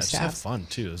between the two staffs. Yeah, just have fun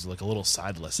too. It was a little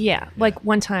side lesson. Yeah,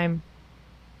 one time,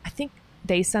 I think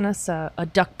they sent us a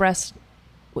duck breast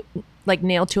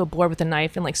nailed to a board with a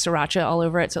knife and sriracha all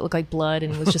over it, so it looked like blood,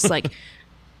 and it was just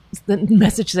the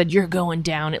message said, "You're going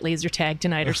down at laser tag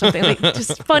tonight," or something.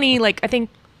 Just funny. I think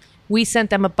we sent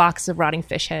them a box of rotting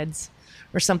fish heads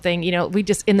or something. We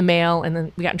just in the mail, and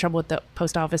then we got in trouble with the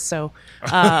post office. So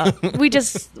we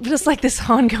just this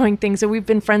ongoing thing. So we've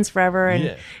been friends forever,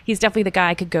 and he's definitely the guy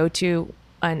I could go to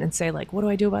and say, what do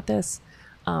I do about this?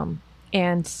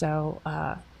 And so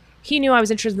he knew I was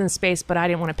interested in the space, but I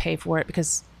didn't want to pay for it,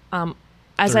 because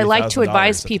as I like to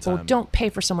advise people, don't pay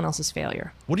for someone else's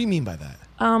failure. What do you mean by that?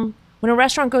 When a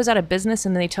restaurant goes out of business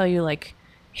and they tell you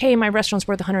hey, my restaurant's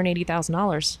worth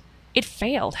 $180,000, it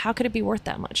failed. How could it be worth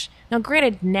that much? Now,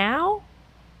 granted, now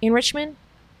in Richmond,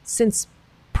 since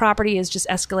property is just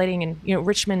escalating, and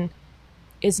Richmond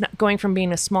is not going from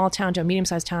being a small town to a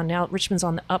medium-sized town. Now Richmond's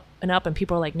on the up and up, and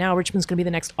people are like, now Richmond's going to be the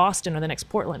next Austin or the next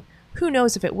Portland. Who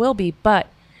knows if it will be, but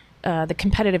the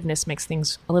competitiveness makes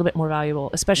things a little bit more valuable,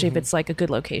 especially if it's like a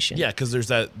good location. Yeah, because there's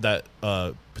that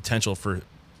potential for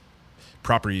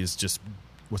properties just,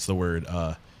 what's the word,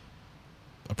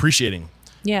 appreciation.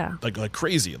 Yeah. Like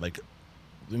crazy. Like,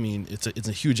 I mean, it's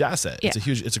a huge asset. Yeah.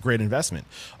 It's a great investment.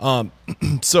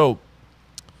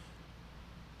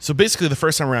 So basically, the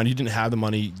first time around, you didn't have the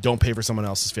money. Don't pay for someone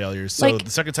else's failures. So Like, the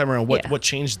second time around, what yeah.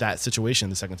 changed that situation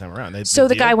the second time around? So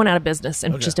the guy went out of business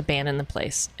and Okay. just abandoned the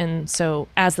place. And so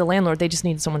as the landlord, they just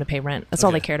needed someone to pay rent. That's all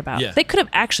Okay. they cared about. Yeah. They could have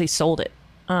actually sold it.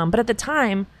 But at the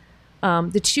time,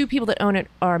 the two people that own it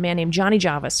are a man named Johnny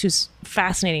Javis, who's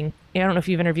fascinating. I don't know if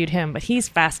you've interviewed him, but he's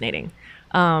fascinating.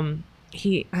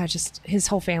 His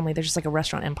whole family, they're just like a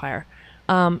restaurant empire.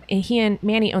 And he and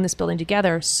Manny own this building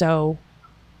together. So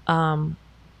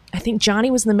I think Johnny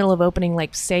was in the middle of opening,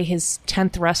 like, say, his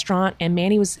 10th restaurant, and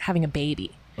Manny was having a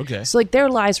baby. Okay. So, like, their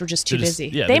lives were just too They're just-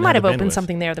 busy. yeah, they they might didn't have have the opened bandwidth.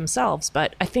 something there themselves,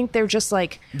 but I think they're just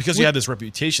like... Because you had this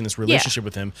reputation, this relationship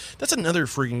with him. That's another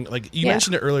freaking, like, you Yeah.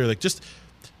 mentioned it earlier, like, just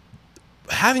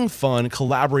having fun,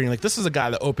 collaborating. Like, this is a guy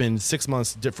that opened 6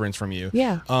 months difference from you.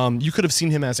 Yeah. You could have seen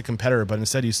him as a competitor, but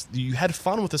instead you had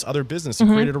fun with this other business. Mm-hmm.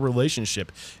 You created a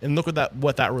relationship, and look at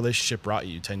what that relationship brought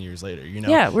you 10 years later.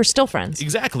 Yeah, we're still friends.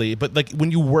 Exactly. But like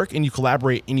when you work and you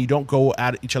collaborate and you don't go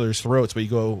at each other's throats, but you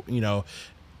go,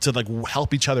 to like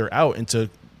help each other out and to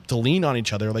lean on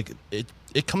each other, like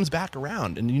it comes back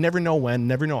around, and you never know when,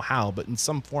 never know how, but in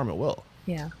some form it will.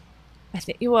 Yeah. I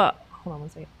think... Well, hold on one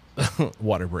second.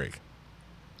 Water break.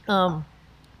 The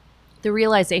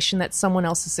realization that someone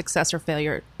else's success or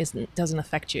failure doesn't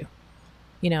affect you.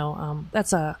 I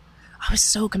was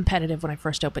so competitive when I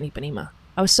first opened Ipanema.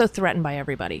 I was so threatened by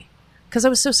everybody because I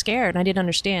was so scared and I didn't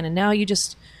understand. And now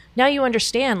you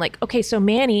understand, like, okay, so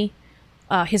Manny,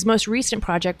 his most recent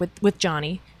project with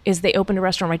Johnny is they opened a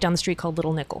restaurant right down the street called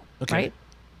Little Nickel, Okay.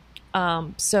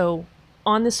 right? So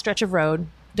on this stretch of road,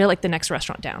 they're like the next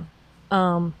restaurant down.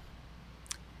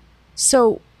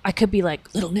 So I could be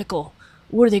like, Little Nickel,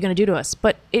 what are they going to do to us?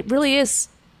 But it really is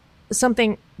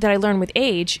something that I learned with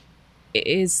age,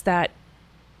 is that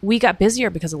we got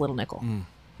busier because of Little Nickel.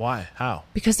 Why? How?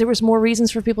 Because there was more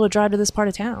reasons for people to drive to this part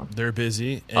of town. They're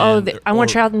busy. And I want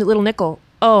to try out the Little Nickel.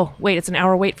 Oh, wait, it's an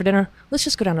hour wait for dinner. Let's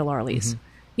just go down to Laura Lee's.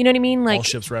 You know what I mean? Like, all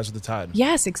ships rise with the tide.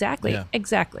 yes, exactly. Yeah.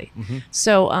 Exactly.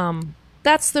 So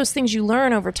that's those things you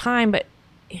learn over time, but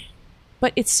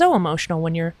it's so emotional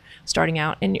when you're starting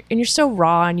out and you're so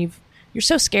raw and you're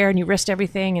so scared and you risked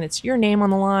everything and it's your name on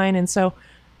the line. And so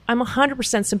I'm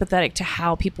 100% sympathetic to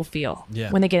how people feel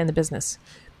when they get in the business.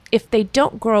 If they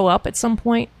don't grow up at some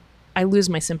point, I lose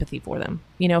my sympathy for them.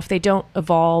 If they don't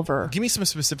evolve or Give me some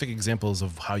specific examples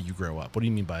of how you grow up. What do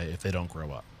you mean by if they don't grow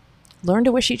up? learn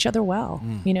to wish each other well.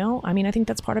 I mean, I think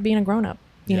that's part of being a grown up,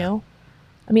 you Yeah. know,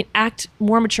 I mean, act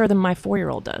more mature than my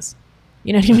 4-year-old does.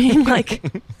 You know what I mean? like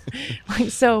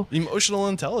so Emotional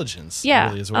intelligence. yeah.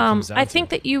 Really is what it comes down I think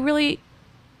to. that you really,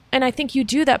 and I think you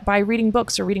do that by reading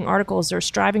books or reading articles or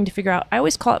striving to figure out. I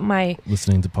always call it my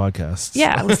listening to podcasts.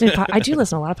 yeah. I do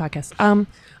listen to a lot of podcasts.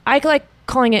 I like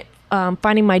calling it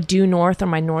finding my due north or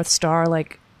my North Star.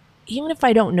 Like, even if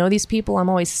I don't know these people, I'm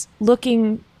always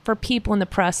looking for people in the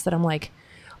press that I'm like,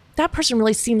 that person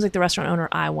really seems like the restaurant owner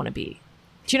I want to be.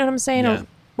 Do you know what I'm saying? Yeah. Or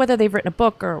whether they've written a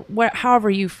book or however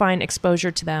you find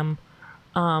exposure to them,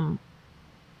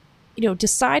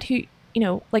 decide who,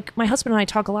 like my husband and I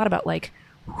talk a lot about like,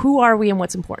 who are we and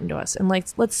what's important to us? And like,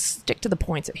 let's stick to the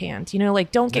points at hand,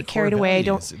 like don't The get core carried away.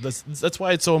 values. That's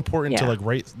why it's so important to Yeah. like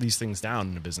write these things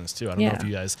down in a business too. I don't know Yeah. if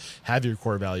you guys have your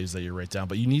core values that you write down,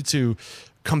 but you need to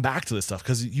come back to this stuff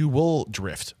because you will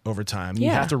drift over time. You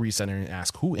Yeah. have to recenter and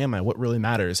ask, who am I? What really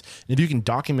matters? And if you can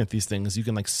document these things, you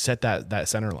can like set that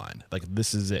center line. Like,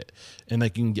 this is it. And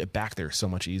like you can get back there so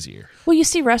much easier. Well, you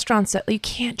see restaurants that you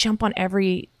can't jump on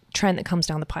every trend that comes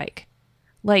down the pike.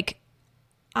 Like,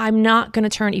 I'm not going to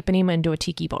turn Ipanema into a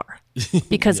tiki bar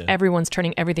because Yeah. everyone's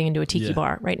turning everything into a tiki Yeah.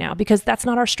 bar right now because that's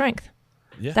not our strength.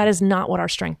 Yeah. That is not what our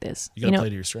strength is. You got to play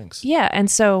to your strengths. Yeah. And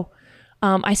so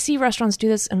I see restaurants do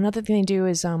this. And another thing they do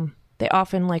is they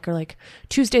often are like,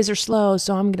 Tuesdays are slow,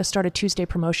 so I'm going to start a Tuesday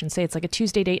promotion. Say it's like a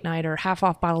Tuesday date night or half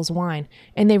off bottles of wine.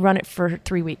 And they run it for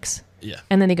 3 weeks. Yeah.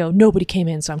 And then they go, nobody came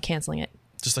in, so I'm canceling it.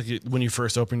 Just like when you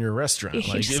first open your restaurant.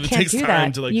 You Like, just it can't takes do time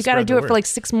that. to like You got to spread do the it for word. like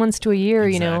 6 months to a year,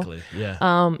 Exactly. Yeah.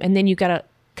 And then you got to,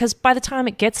 because by the time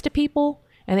it gets to people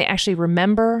and they actually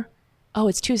remember, oh,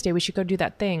 it's Tuesday, we should go do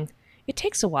that thing. it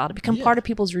takes a while to become part of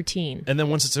people's routine. And then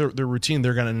once it's their routine,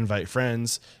 they're going to invite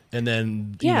friends, and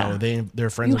then Yeah. their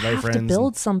friends You invite have to friends.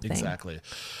 build something. Exactly.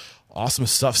 Awesome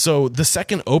stuff. So the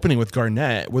second opening with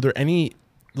Garnett, were there any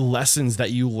lessons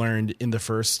that you learned in the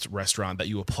first restaurant that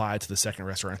you applied to the second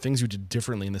restaurant, things you did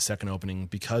differently in the second opening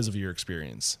because of your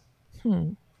experience?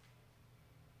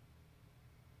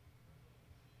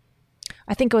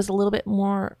 I think it was a little bit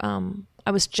more,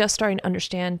 I was just starting to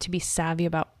understand to be savvy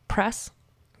about press.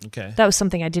 Okay. That was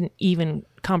something I didn't even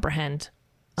comprehend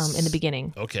in the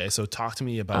beginning. Okay. So talk to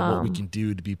me about what we can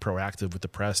do to be proactive with the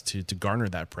press to garner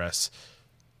that press.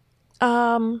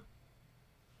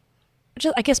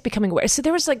 Just, I guess, becoming aware. So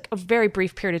there was like a very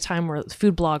brief period of time where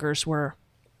food bloggers were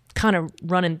kind of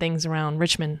running things around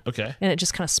Richmond. Okay. And it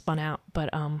just kind of spun out. But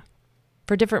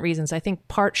for different reasons. I think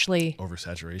partially...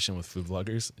 Oversaturation with food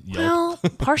bloggers? Yelp.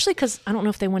 Well, partially because I don't know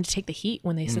if they wanted to take the heat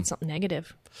when they said something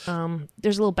negative.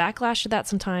 There's a little backlash to that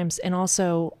sometimes. And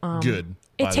also... Good.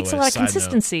 It takes a lot of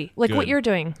consistency. Like what Good. you're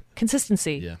doing.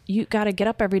 Consistency. Yeah. You got to get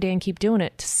up every day and keep doing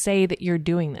it to say that you're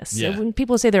doing this. Yeah. So when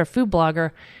people say they're a food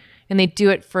blogger and they do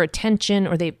it for attention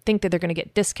or they think that they're going to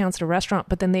get discounts at a restaurant,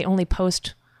 but then they only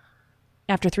post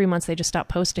after 3 months, they just stop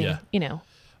posting, Yeah. you know.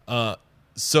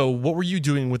 So what were you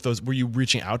doing with those? Were you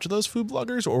reaching out to those food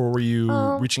bloggers, or were you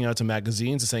reaching out to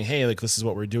magazines and saying, hey, like, this is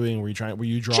what we're doing? Were you drawing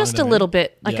Just a them little in?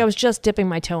 bit. Like Yeah. I was just dipping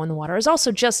my toe in the water. I was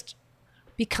also just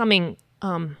becoming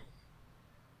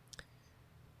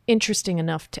interesting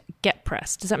enough to get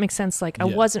press. Does that make sense? Like I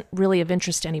Yeah. wasn't really of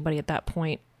interest to anybody at that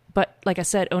point. But like I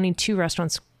said, owning 2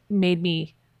 restaurants made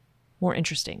me more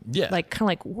interesting. Yeah. Like kind of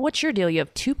like, what's your deal? You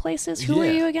have 2 places? Who are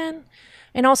Yeah. you again?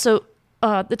 And also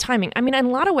the timing. I mean, in a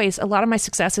lot of ways, a lot of my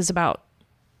success is about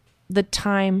the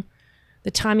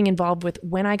timing involved with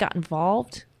when I got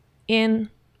involved in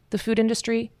the food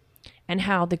industry and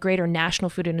how the greater national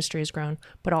food industry has grown,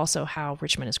 but also how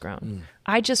Richmond has grown.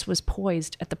 I just was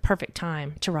poised at the perfect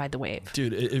time to ride the wave.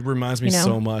 Dude, it reminds me You know?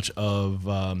 so much of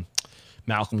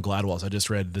Malcolm Gladwell's. I just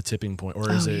read The Tipping Point, or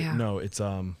is Oh, it? yeah. No, it's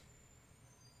well,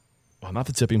 not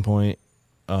The Tipping Point.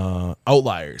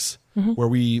 Outliers, Mm-hmm. where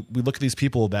we look at these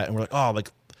people that and we're like, oh,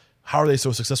 like, how are they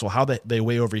so successful? How they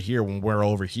way over here when we're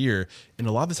over here? And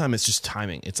a lot of the time, it's just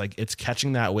timing. It's like it's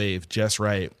catching that wave just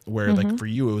right. Where Mm-hmm. like for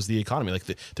you, it was the economy. Like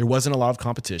there wasn't a lot of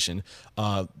competition.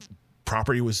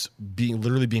 Property was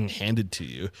literally being handed to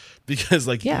you because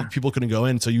like Yeah. people couldn't go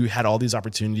in, so you had all these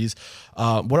opportunities.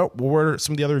 What were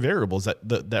some of the other variables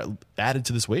that added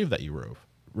to this wave that you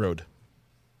rode?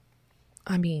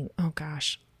 I mean, oh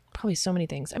gosh, probably so many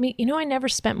things. I mean, you know, I never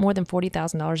spent more than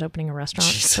 $40,000 opening a restaurant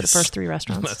for the Jesus. first 3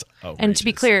 restaurants. That's And to be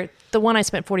outrageous. clear, the one I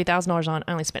spent $40,000 on,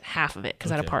 I only spent half of it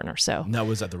because I had a Okay. partner. So And that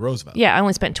was at the Roosevelt. yeah, I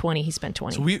only spent 20. He spent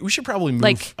 20. So we should probably move.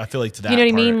 Like, I feel like to that. you know what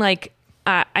I part. mean? Like,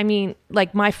 I mean,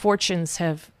 like my fortunes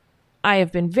I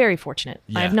have been very fortunate.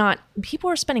 I have Yeah. not.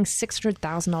 People are spending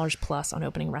 $600,000 plus on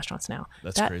opening restaurants now.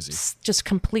 That's that crazy. Just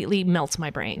completely melts my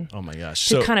brain Oh my gosh.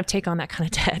 to So kind of take on that kind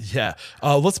of debt. yeah,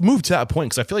 let's move to that point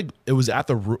because I feel like it was at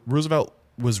the Roosevelt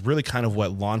was really kind of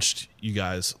what launched you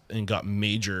guys and got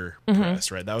major press,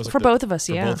 right? That was like For both of us,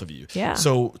 for yeah. both of you. Yeah.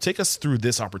 So take us through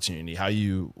this opportunity.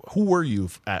 Who were you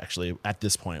actually at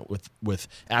this point with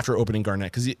after opening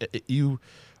Garnett? Because you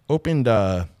opened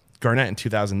Garnett in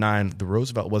 2009. The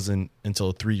Roosevelt wasn't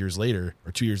until 3 years later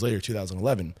or 2 years later,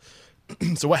 2011.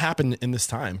 So what happened in this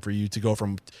time for you to go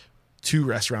from 2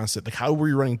 restaurants to, like, how were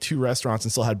you running 2 restaurants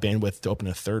and still had bandwidth to open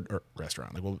a 3rd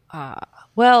restaurant? Like, well,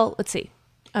 Well, let's see.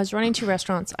 I was running 2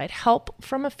 restaurants. I had help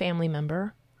from a family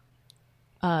member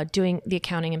doing the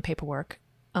accounting and paperwork.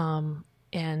 And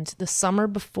the summer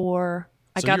before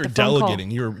I so got you're the phone delegating.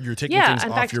 call. You're taking Yeah, things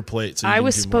in off fact, your plate. So I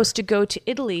was supposed to go to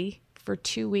Italy for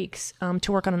 2 weeks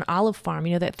to work on an olive farm.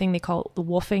 You know that thing they call the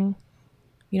wolfing?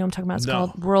 You know what I'm talking about? It's No.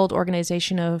 called World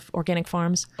Organization of Organic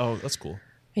Farms. Oh, that's cool.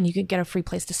 And you could get a free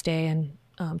place to stay and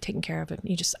taken care of it.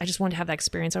 I just wanted to have that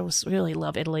experience. I really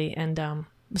love Italy and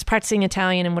was practicing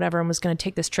Italian and whatever and was going to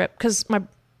take this trip because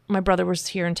my brother was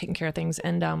here and taking care of things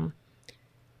and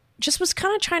just was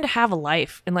kind of trying to have a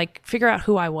life and like figure out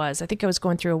who I was. I think I was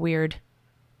going through a weird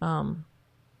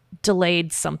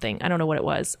delayed something. I don't know what it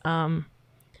was.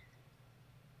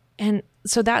 And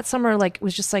so that summer like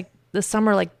was just like the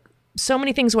summer like so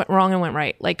many things went wrong and went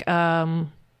right. Like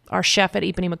our chef at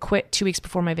Ipanema quit 2 weeks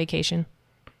before my vacation.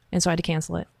 And so I had to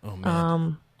cancel it. Oh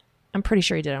man. I'm pretty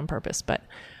sure he did it on purpose, but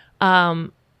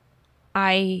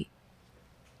I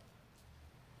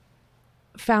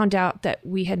found out that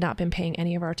we had not been paying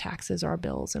any of our taxes or our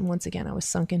bills. And once again, I was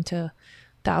sunk into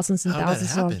thousands and How'd that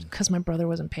thousands of dollars happen? because my brother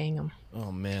wasn't paying them.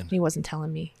 Oh man. He wasn't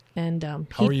telling me. And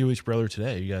How are you with your brother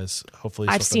today? You guys hopefully.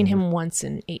 I've still seen friends? him once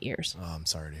in 8 years. Oh, I'm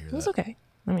sorry to hear It was that. okay.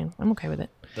 I mean, I'm okay with it.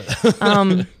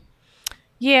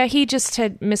 Yeah, he just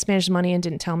had mismanaged money and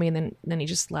didn't tell me, and then he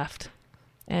just left.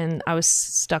 And I was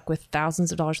stuck with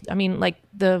thousands of dollars. I mean, like,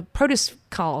 the produce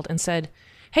called and said,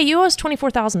 hey, you owe us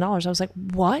 $24,000. I was like,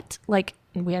 what? Like,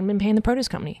 we hadn't been paying the produce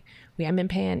company. We hadn't been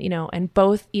paying, and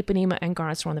both Ipanema and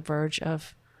Garnets were on the verge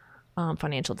of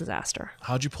financial disaster.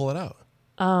 How'd you pull it out?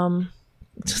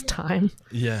 Just time.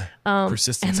 Yeah.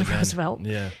 Persistence and the again. Roosevelt.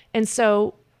 Yeah. And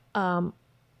so, I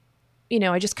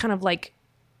just kind of like,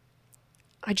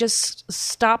 I just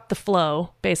stopped the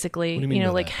flow, basically. What do you mean by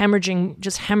like that?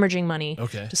 hemorrhaging money.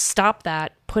 Okay. Just stop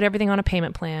that, put everything on a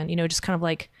payment plan, just kind of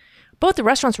like, both the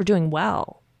restaurants were doing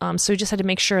well. So we just had to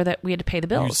make sure that we had to pay the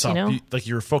bills,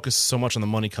 You were focused so much on the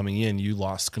money coming in, you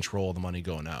lost control of the money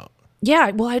going out.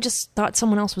 Yeah, well, I just thought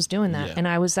someone else was doing that. Yeah. And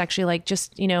I was actually like,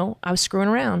 just, I was screwing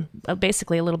around,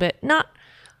 basically a little bit. I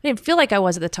didn't feel like I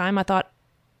was at the time. I thought,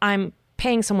 I'm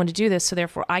paying someone to do this, so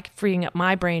therefore I'm freeing up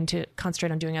my brain to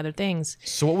concentrate on doing other things.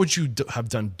 So what would you have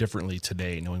done differently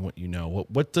today, knowing what you know?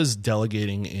 What does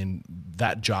delegating in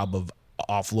that job of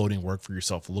offloading work for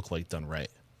yourself look like done right?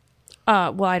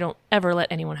 Well, I don't ever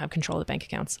let anyone have control of the bank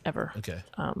accounts, ever. Okay.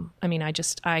 I mean, I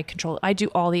do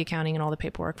all the accounting and all the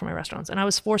paperwork for my restaurants. And I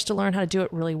was forced to learn how to do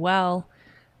it really well,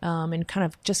 and kind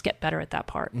of just get better at that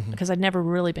part, because I'd never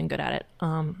really been good at it.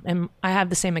 And I have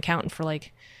the same accountant for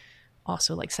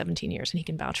also 17 years, and he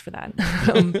can vouch for that.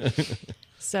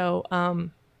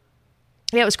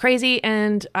 Yeah, it was crazy.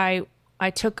 And I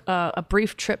took a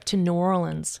brief trip to New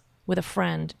Orleans with a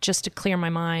friend just to clear my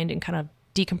mind and kind of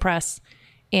decompress,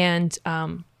 and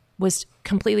was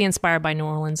completely inspired by New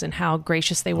Orleans and how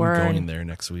gracious they were. I'm going there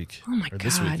next week. Oh my or God.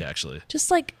 This week, actually.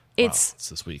 Just like, it's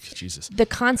this week. Jesus. the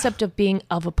concept of being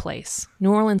of a place.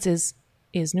 New Orleans is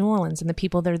New Orleans, and the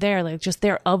people that are there,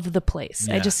 they're of the place.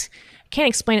 Yeah. I just can't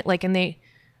explain it. And they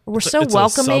were It's so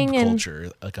welcoming, a and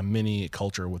subculture, like a mini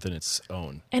culture within its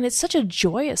own. it's such a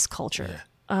joyous culture.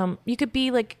 You could be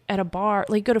at a bar,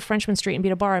 go to Frenchman Street and be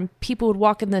at a bar, and people would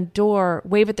walk in the door,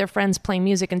 wave at their friends playing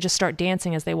music, and just start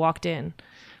dancing as they walked in.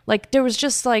 There was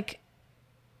just I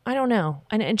don't know,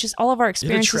 and just all of our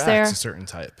experiences it there. attracts a certain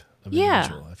type of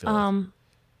individual, I feel like.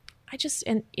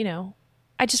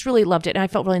 I just really loved it, and I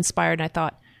felt really inspired. And I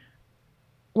thought,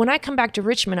 when I come back to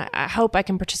Richmond, I hope I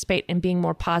can participate in being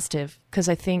more positive, because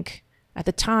I think at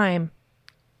the time,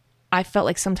 I felt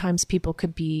like sometimes people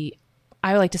could be,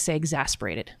 I like to say,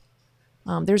 exasperated.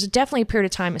 There's definitely a period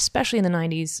of time, especially in the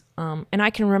 90s, and I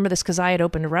can remember this because I had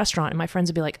opened a restaurant, and my friends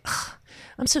would be like, "Ugh,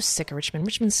 I'm so sick of Richmond.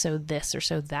 Richmond's so this or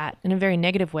so that," in a very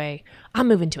negative way. I'm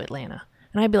moving to Atlanta.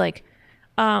 And I'd be like,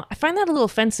 I find that a little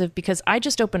offensive, because I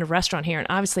just opened a restaurant here and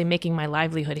obviously making my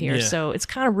livelihood here. Yeah. So it's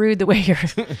kind of rude the way you're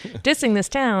dissing this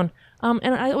town.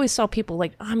 And I always saw people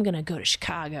I'm going to go to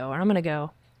Chicago, or I'm going to go.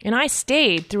 And I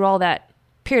stayed through all that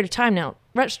period of time. Now,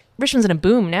 Richmond's in a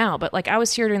boom now, but I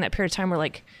was here during that period of time where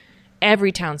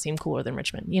every town seemed cooler than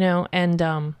Richmond, and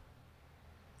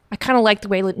I kind of liked the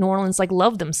way New Orleans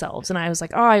loved themselves. And I was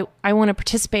like, oh, I want to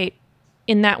participate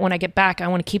in that when I get back. I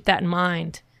want to keep that in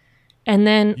mind. And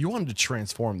then You wanted to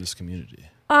transform this community.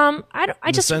 A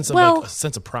sense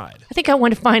of pride. I think I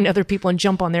want to find other people and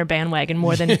jump on their bandwagon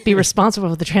more than be responsible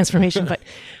for the transformation. But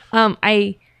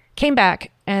I came back,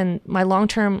 and my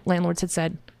long-term landlords had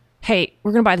said, hey,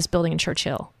 we're going to buy this building in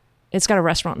Churchill. It's got a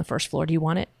restaurant on the first floor. Do you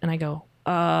want it? And I go,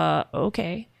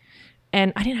 okay.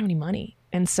 And I didn't have any money.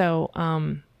 And so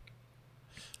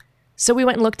we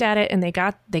went and looked at it, and they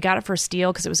got it for a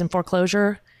steal because it was in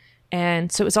foreclosure.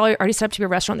 And so it was already set up to be a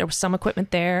restaurant. There was some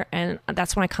equipment there. And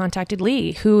that's when I contacted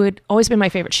Lee, who had always been my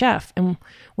favorite chef. And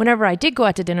whenever I did go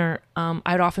out to dinner,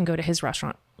 I would often go to his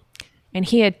restaurant. And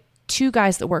he had two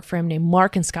guys that worked for him named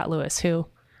Mark and Scott Lewis, who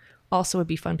also would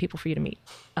be fun people for you to meet.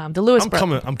 The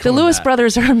Lewis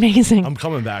brothers are amazing. I'm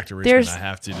coming back to Richmond. I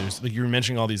have to. There's you were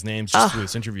mentioning all these names just through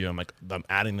this interview. I'm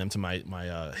adding them to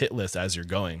my hit list as you're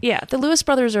going. Yeah, the Lewis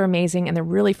brothers are amazing, and they're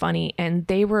really funny. And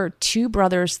they were two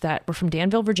brothers that were from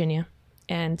Danville, Virginia.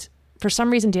 And for some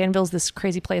reason, Danville's this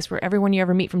crazy place where everyone you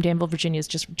ever meet from Danville, Virginia is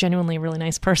just genuinely a really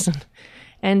nice person.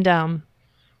 And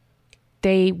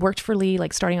they worked for Lee,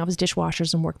 starting off as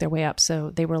dishwashers and worked their way up.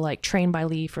 So they were trained by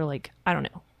Lee for I don't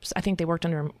know. I think they worked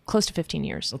under him close to 15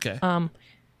 years. Okay.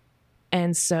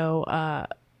 And so,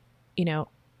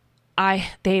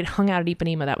 they had hung out at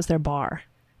Ipanema. That was their bar.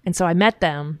 And so I met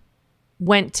them,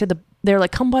 they're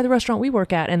like, come by the restaurant we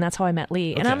work at. And that's how I met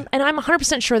Lee. Okay. And I'm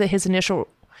 100% sure that his initial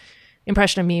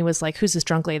impression of me was who's this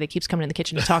drunk lady that keeps coming in the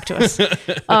kitchen to talk to us?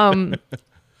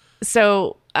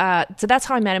 So that's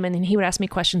how I met him. And then he would ask me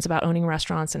questions about owning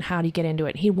restaurants and how do you get into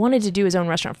it. He wanted to do his own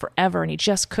restaurant forever, and he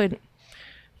just couldn't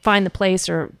find the place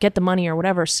or get the money or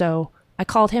whatever. So I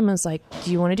called him and was like,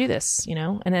 do you want to do this? You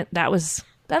know, and that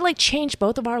like changed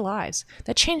both of our lives.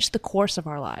 That changed the course of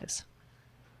our lives.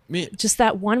 Just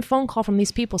that one phone call from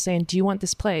these people saying, do you want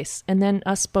this place? And then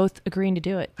us both agreeing to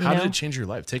do it. How did it change your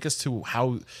life? Take us to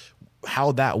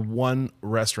how that one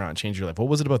restaurant changed your life. What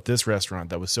was it about this restaurant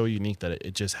that was so unique that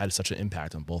it just had such an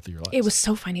impact on both of your lives? It was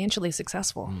so financially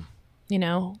successful, you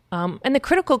know, and the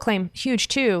critical acclaim, huge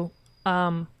too.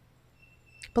 But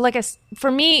like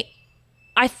for me,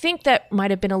 I think that might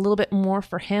have been a little bit more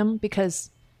for him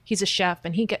because he's a chef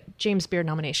and he got James Beard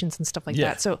nominations and stuff like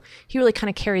that. So he really kind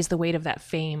of carries the weight of that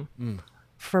fame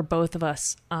for both of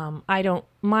us.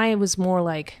 Mine was more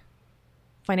like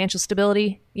financial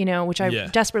stability, you know, which I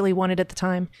desperately wanted at the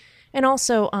time. And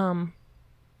also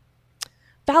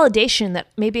validation that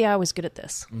maybe I was good at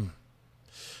this.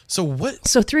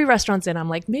 So 3 restaurants in, I'm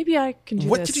like, maybe I can do this.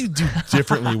 What did you do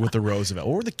differently with the Roosevelt?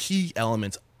 What were the key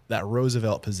elements that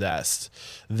Roosevelt possessed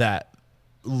that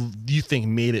you think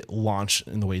made it launch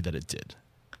in the way that it did?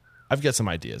 I've got some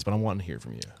ideas, but I want to hear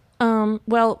from you.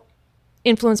 Well,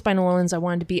 influenced by New Orleans, I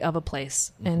wanted to be of a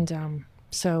place. And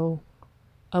so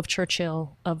of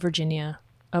Churchill, of Virginia,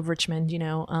 of Richmond, you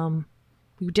know,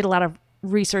 we did a lot of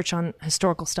research on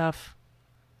historical stuff.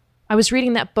 I was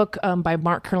reading that book by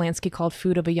Mark Kurlansky called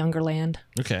Food of a Younger Land.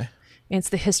 Okay. And it's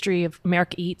the history of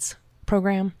America Eats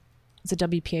program. It's a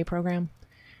WPA program.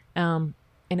 And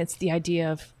it's the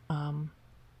idea of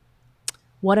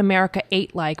what America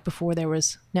ate like before there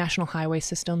was national highway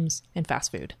systems and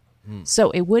fast food. So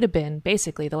it would have been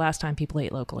basically the last time people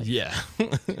ate locally. Yeah.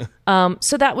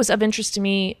 So that was of interest to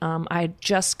me. I had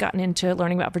just gotten into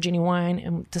learning about Virginia wine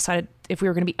and decided if we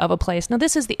were going to be of a place. Now,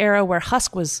 this is the era where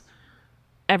Husk was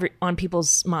on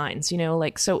people's minds, you know,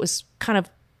 like, so it was kind of,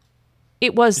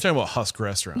 it was... You're talking about Husk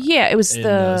Restaurant. Yeah, it was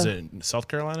is it in South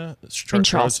Carolina? In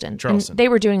Charleston. And they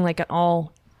were doing like an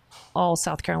all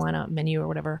South Carolina menu or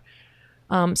whatever.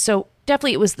 So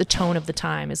definitely it was the tone of the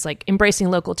time. It's like embracing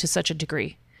local to such a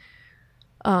degree.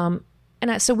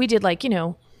 So we did like, you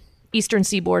know, Eastern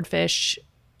Seaboard fish,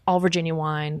 all Virginia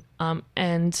wine.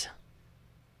 And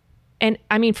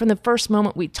I mean, from the first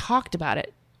moment we talked about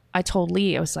it, I told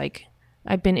Lee, I was like,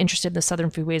 I've been interested in the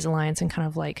Southern Foodways Alliance and kind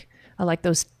of like, I liked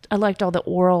all the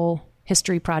oral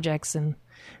history projects and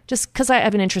just because I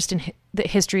have an interest in the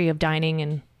history of dining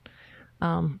and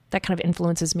that kind of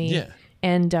influences me. Yeah.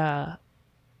 And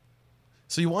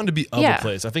so you wanted to be of a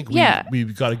place. I think we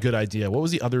got a good idea. What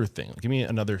was the other thing? Give me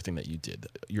another thing that you did.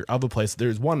 You're of a place.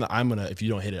 There's one that if you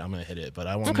don't hit it, I'm going to hit it. But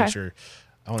I want to make sure,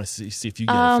 I want to see if you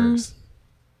get it first.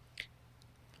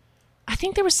 I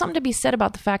think there was something to be said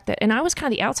about the fact that, and I was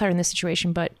kind of the outsider in this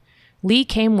situation, but Lee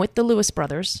came with the Lewis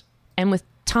brothers and with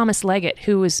Thomas Leggett,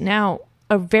 who is now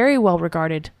a very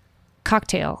well-regarded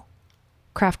craft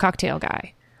cocktail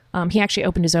guy. He actually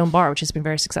opened his own bar, which has been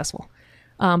very successful.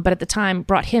 But at the time,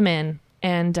 brought him in,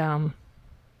 and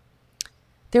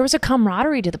there was a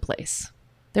camaraderie to the place.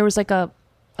 There was like a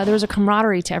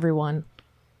camaraderie to everyone.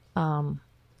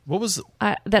 What was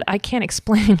that I can't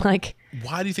explain? Like,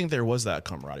 why do you think there was that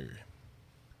camaraderie?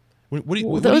 What do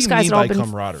you guys mean had all by been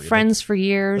camaraderie? Friends for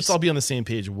years. Let's all be on the same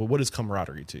page. What is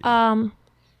camaraderie to you?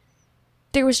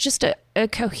 There was just a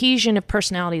cohesion of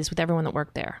personalities with everyone that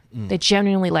worked there. They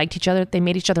genuinely liked each other. They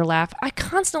made each other laugh. I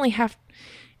constantly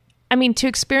to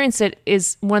experience it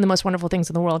is one of the most wonderful things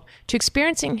in the world. To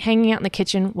experiencing hanging out in the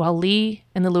kitchen while Lee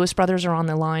and the Lewis brothers are on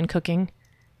the line cooking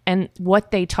and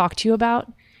what they talk to you about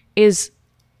is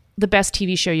the best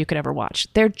TV show you could ever watch.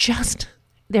 They're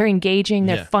engaging.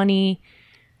 They're funny.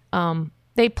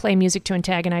 They play music to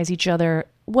antagonize each other,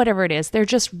 whatever it is. They're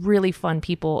just really fun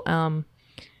people.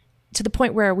 To the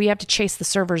point where we have to chase the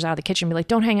servers out of the kitchen and be like,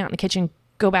 don't hang out in the kitchen,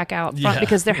 go back out front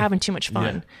because they're having too much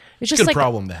fun. Yeah. It's just like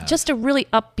problem to have. Just a really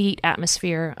upbeat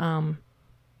atmosphere. I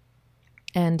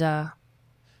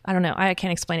don't know. I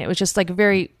can't explain it. It was just like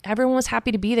everyone was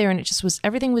happy to be there, and it just was,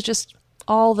 everything was just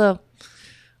all the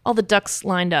ducks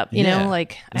lined up, you know,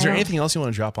 like. Is there anything else you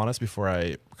want to drop on us before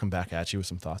I come back at you with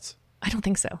some thoughts? I don't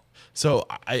think so. So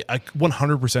I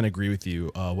 100% agree with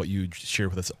you. What you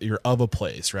shared with us, you're of a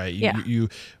place, right? You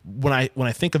when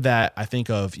I think of that, I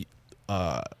think of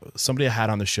somebody I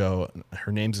had on the show.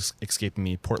 Her name's escaping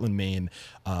me. Portland, Maine.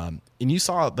 And you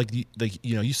saw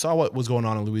you saw what was going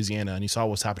on in Louisiana, and you saw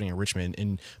what's happening in Richmond.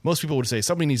 And most people would say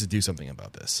somebody needs to do something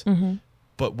about this. Mm-hmm.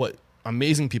 But what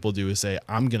amazing people do is say,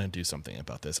 I'm going to do something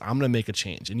about this. I'm going to make a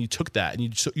change. And you took that and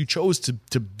you chose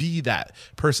to be that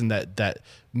person that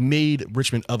made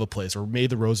Richmond of a place, or made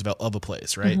the Roosevelt of a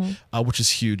place, right? Mm-hmm. Which is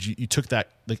huge. You took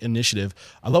that initiative.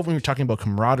 I love when you're talking about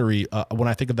camaraderie. When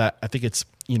I think of that, I think it's,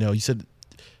 you said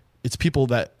it's people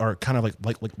that are kind of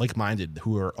like-minded,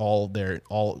 who are all there,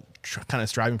 all kind of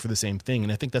striving for the same thing.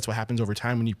 And I think that's what happens over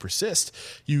time when you persist.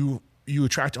 You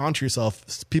attract onto yourself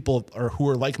people who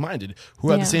are like-minded,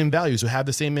 who have the same values, who have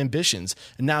the same ambitions.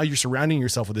 And now you're surrounding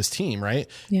yourself with this team, right?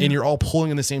 Yeah. And you're all pulling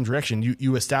in the same direction.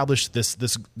 You establish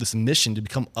this mission to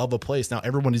become of a place. Now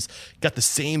everyone has got the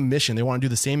same mission. They want to do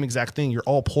the same exact thing. You're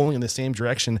all pulling in the same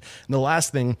direction. And the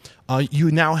last thing,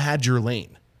 you now had your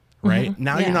lane. Right?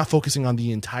 Now you're not focusing on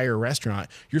the entire restaurant.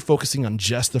 You're focusing on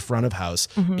just the front of house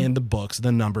and the books,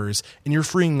 the numbers, and you're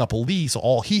freeing up Lee. So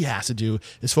all he has to do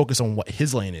is focus on what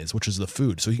his lane is, which is the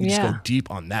food. So he can just go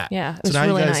deep on that. Yeah, so now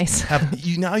really you guys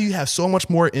nice. you have so much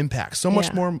more impact, so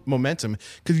much more momentum,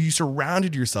 because you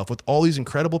surrounded yourself with all these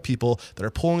incredible people that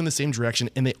are pulling in the same direction,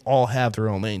 and they all have their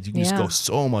own lanes. You can just go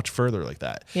so much further like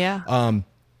that. Yeah.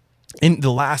 And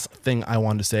the last thing I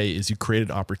wanted to say is you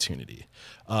created opportunity.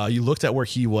 You looked at where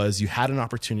he was, you had an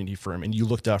opportunity for him, and you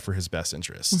looked out for his best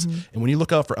interests. And when you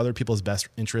look out for other people's best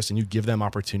interests and you give them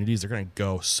opportunities, they're going to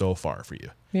go so far for you.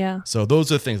 Yeah. So those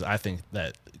are the things I think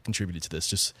that contributed to this,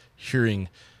 just hearing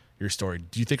your story.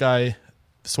 Do you think I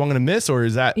swung and a miss, or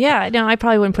is that? Yeah, no, I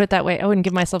probably wouldn't put it that way. I wouldn't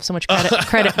give myself so much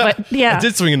credit, but yeah. I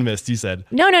did swing and miss, you said.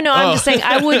 No. I'm just saying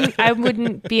I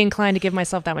wouldn't be inclined to give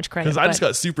myself that much credit. Because I just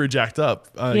got super jacked up.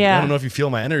 I don't know if you feel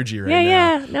my energy right now.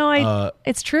 Yeah. No,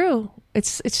 it's true.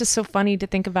 It's just so funny to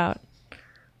think about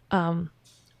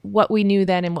what we knew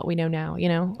then and what we know now,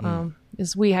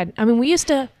 is we used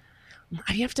to,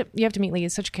 you have to meet Lee.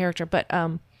 He's such a character, but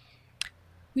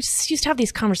we just used to have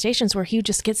these conversations where he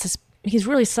just gets this, he's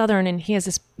really Southern and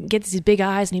gets these big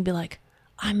eyes and he'd be like,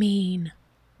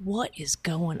 what is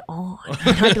going on?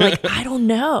 And I'd be like, I don't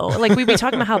know. Like we'd be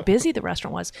talking about how busy the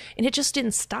restaurant was and it just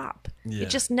didn't stop. Yeah. It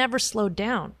just never slowed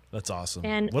down. That's awesome.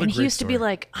 And he used to be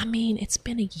like, it's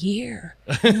been a year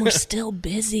and we're still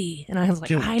busy. And I was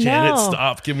like, I know. Can it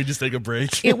stop? Can we just take a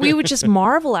break? We would just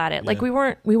marvel at it. Like we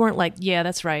weren't like, yeah,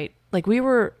 that's right. Like we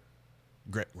were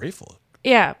grateful.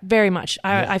 Yeah, very much.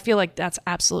 I feel like that's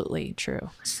absolutely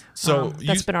true. So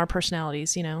that's been our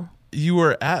personalities, You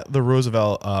were at the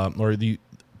Roosevelt,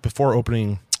 before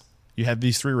opening, you had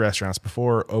these 3 restaurants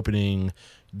before opening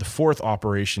the 4th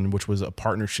operation, which was a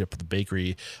partnership with the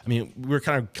bakery. I mean, we're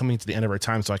kind of coming to the end of our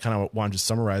time, so I kind of wanted to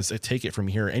summarize. I take it from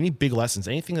here. Any big lessons,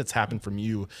 anything that's happened from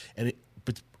you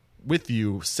with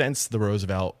you since the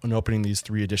Roosevelt and opening these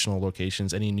 3 additional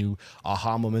locations, any new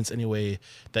aha moments, any way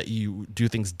that you do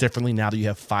things differently now that you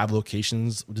have 5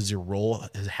 locations? Does your role,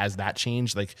 has that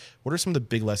changed? Like, what are some of the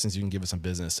big lessons you can give us on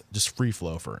business? Just free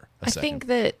flow for a second. I think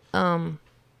that,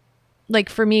 like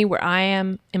for me, where I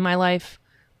am in my life,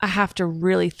 I have to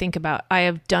really think about, I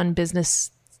have done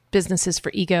businesses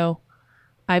for ego.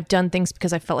 I've done things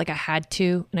because I felt like I had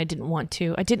to and I didn't want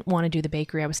to. I didn't want to do the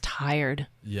bakery. I was tired.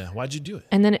 Yeah. Why'd you do it?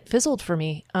 And then it fizzled for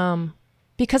me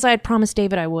because I had promised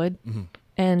David I would. Mm-hmm.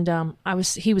 And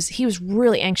he was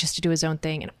really anxious to do his own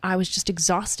thing. And I was just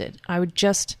exhausted. I'd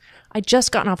just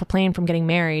gotten off a plane from getting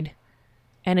married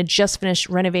and had just finished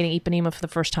renovating Ipanema for the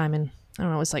first time in, I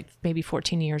don't know, it was like maybe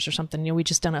 14 years or something. We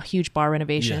just done a huge bar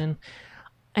renovation. Yeah.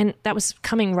 And that was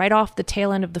coming right off the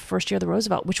tail end of the first year of the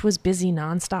Roosevelt, which was busy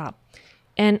nonstop.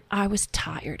 And I was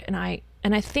tired. And I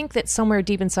think that somewhere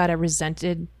deep inside I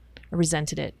resented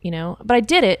it, but I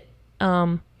did it.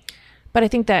 But I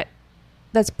think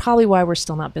that's probably why we're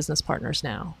still not business partners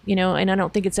now, and I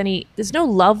don't think there's no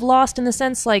love lost in the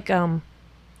sense like,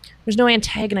 there's no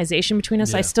antagonization between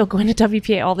us. Yeah. I still go into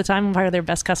WPA all the time. I'm part of their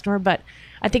best customer, but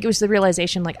I think it was the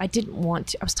realization, like I didn't want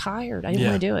to, I was tired. I didn't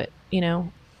want to do it.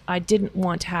 I didn't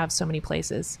want to have so many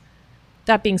places.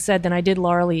 That being said, then I did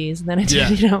Laura Lee's, and then I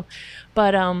did,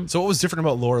 but So what was different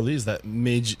about Laura Lee's that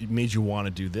made you want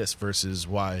to do this versus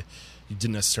why you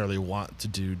didn't necessarily want to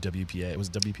do WPA? It was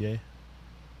WPA?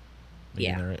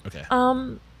 Yeah. Right? Okay.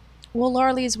 Well,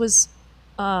 Laura Lee's was,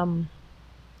 I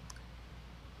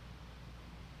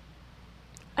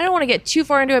don't want to get too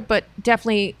far into it, but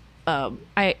definitely,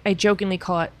 I jokingly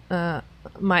call it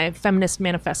my feminist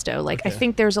manifesto. Like, okay. I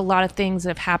think there's a lot of things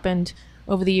that have happened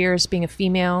over the years being a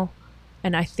female.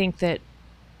 And I think that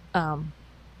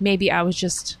maybe I was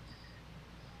just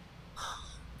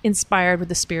inspired with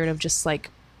the spirit of just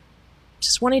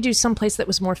wanting to do someplace that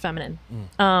was more feminine.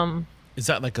 Is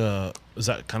that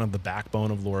kind of the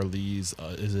backbone of Laura Lee's?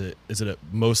 Is it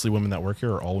mostly women that work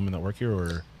here, or all women that work here,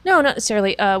 or? No, not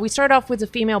necessarily. We started off with a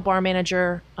female bar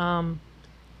manager, and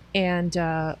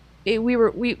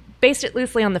we based it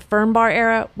loosely on the Fern Bar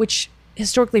era, which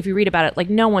historically, if you read about it,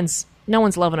 like no one's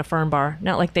loving a Fern Bar.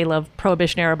 Not like they love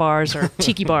Prohibition era bars or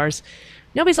tiki bars.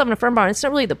 Nobody's loving a Fern Bar. And it's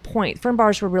not really the point. Fern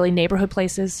bars were really neighborhood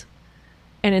places.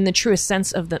 And in the truest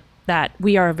sense of that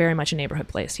we are very much a neighborhood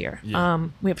place here. Yeah.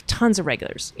 We have tons of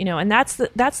regulars, and that's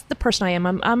the person I am.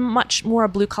 I'm much more a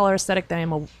blue collar aesthetic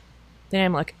than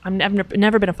I've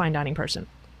never been a fine dining person,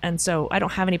 and so I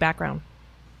don't have any background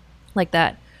like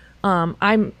that.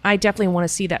 I definitely want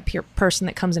to see that person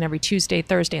that comes in every Tuesday,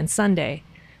 Thursday, and Sunday.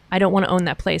 I don't want to own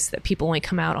that place that people only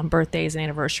come out on birthdays and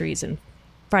anniversaries and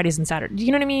Fridays and Saturdays. Do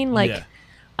you know what I mean? Like,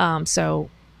 Yeah. So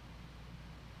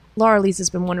Laura Lee's has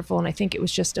been wonderful, and I think it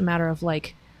was just a matter of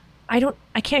like, I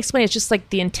can't explain it. It's just like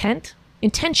the intent.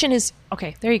 Intention is,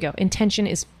 okay, there you go. Intention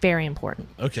is very important.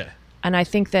 Okay. And I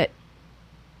think that,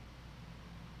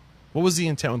 What was the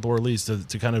intent with Laura Lee's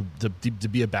to kind of to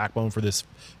be a backbone for this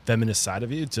feminist side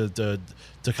of you, to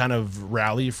kind of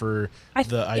rally for the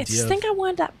idea? I just think I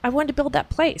wanted to build that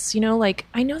place. Like,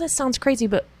 I know that sounds crazy,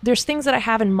 but there's things that I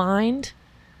have in mind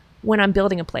when I'm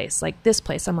building a place. Like this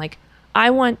place, I'm like, I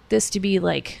want this to be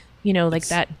like, like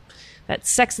that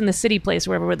Sex in the City place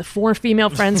where the 4 female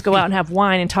friends go out and have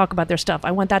wine and talk about their stuff.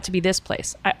 I want that to be this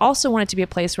place. I also want it to be a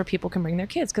place where people can bring their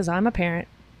kids, because I'm a parent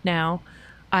now.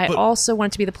 I also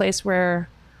want it to be the place where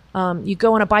you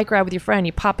go on a bike ride with your friend,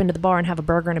 you pop into the bar and have a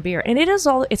burger and a beer. And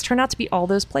it's turned out to be all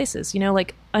those places,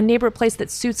 like a neighborhood place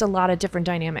that suits a lot of different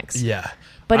dynamics. Yeah.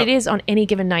 But it is on any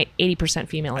given night 80%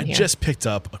 female in here. I just picked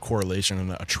up a correlation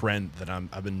and a trend that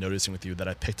I've been noticing with you, that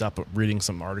I picked up reading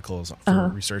some articles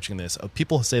for researching this.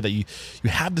 People say that you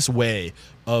have this way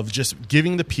of just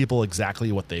giving the people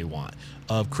exactly what they want,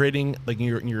 of creating, like,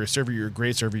 you're a server, you're a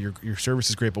great server, your service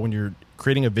is great, but when you're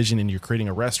creating a vision and you're creating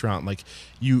a restaurant, like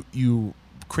you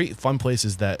create fun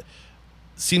places that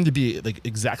seem to be like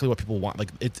exactly what people want.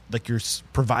 Like it's like you're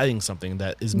providing something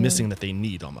that is missing that they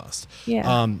need almost.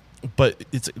 Yeah. But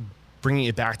it's bringing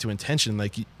it back to intention.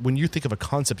 Like when you think of a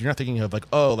concept, you're not thinking of like,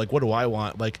 oh, like what do I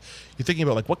want? Like you're thinking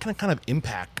about like what kind of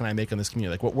impact can I make on this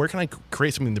community? Like where can I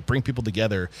create something to bring people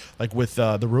together? Like with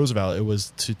the Roosevelt, it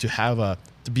was to have a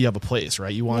place,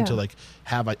 right? You want to like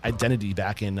have identity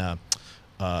back in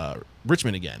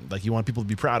Richmond again. Like you want people to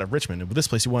be proud of Richmond. And with this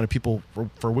place, you wanted people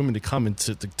for women to come and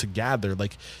to gather.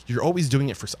 Like you're always doing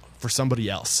it for somebody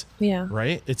else. Yeah.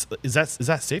 Right. Is that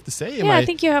safe to say? I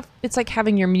think it's like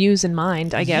having your muse in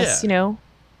mind, I guess,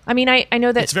 I mean, I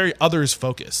know that it's very others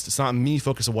focused. It's not me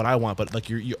focused on what I want, but like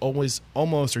you always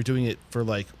almost are doing it for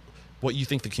like what you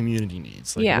think the community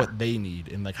needs, like what they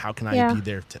need, and like how can I be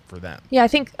there for them? Yeah, I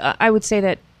think I would say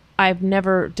that I've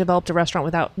never developed a restaurant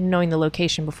without knowing the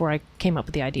location before I came up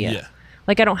with the idea. Yeah.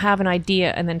 Like I don't have an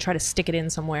idea and then try to stick it in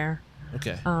somewhere.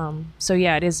 Okay. So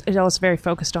yeah, it's always very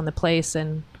focused on the place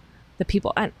and the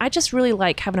people. And I just really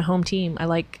like having a home team. I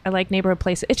like neighborhood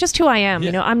places. It's just who I am.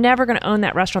 Yeah. I'm never going to own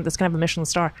that restaurant that's going to have a Michelin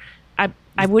star.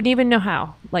 I wouldn't even know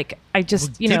how. Like I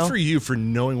just, good for you for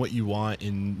knowing what you want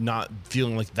and not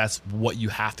feeling like that's what you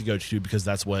have to go to because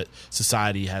that's what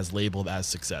society has labeled as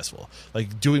successful.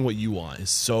 Like doing what you want is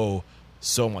so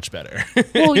much better.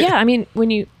 Well, yeah. I mean,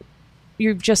 when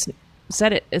you've just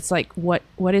said it, it's like what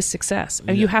is success?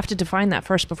 Yeah. You have to define that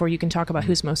first before you can talk about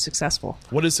who's most successful.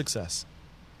 What is success?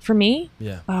 For me?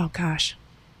 Yeah. Oh gosh.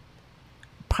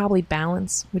 Probably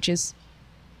balance, which is,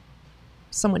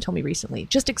 someone told me recently,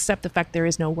 just accept the fact there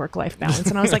is no work-life balance.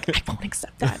 And I was like, I won't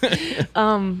accept that.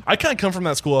 I kind of come from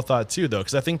that school of thought too, though,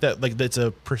 because I think that like that's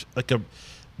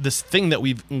this thing that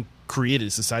we've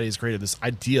created, society has created, this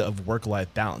idea of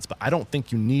work-life balance. But I don't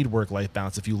think you need work-life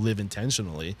balance if you live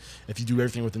intentionally, if you do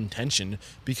everything with intention,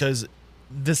 because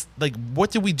this, like,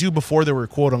 what did we do before there were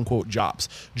quote unquote jobs?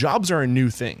 Jobs are a new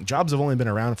thing. Jobs have only been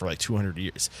around for like 200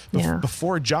 years.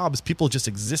 Before jobs, people just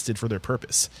existed for their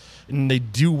purpose and they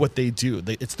do what they do.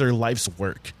 It's their life's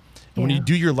work. And when you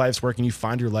do your life's work and you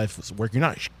find your life's work, you're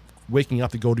not waking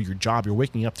up to go to your job. You're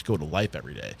waking up to go to life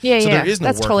every day. Yeah. So there is no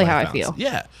that's totally how I balance. feel.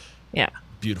 Yeah. Yeah.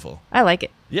 Beautiful. I like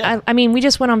it. Yeah. I mean, we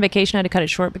just went on vacation. I had to cut it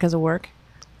short because of work.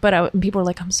 But people were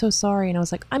like, I'm so sorry. And I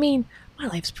was like, I mean, my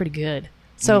life's pretty good.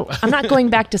 So I'm not going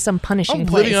back to some punishing I'm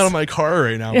place. living out of my car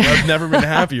right now. But I've never been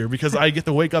happier because I get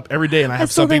to wake up every day and I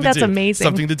have something to do. I still think that's amazing.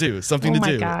 Something to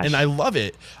do. Gosh. And I love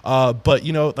it. But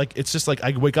like it's just like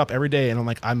I wake up every day and I'm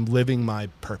like, I'm living my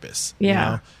purpose. Yeah. You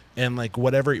know? And like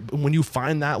whatever, when you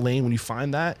find that lane, when you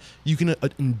find that, you can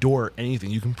endure anything.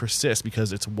 You can persist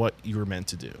because it's what you were meant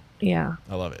to do. Yeah.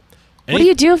 I love it. What do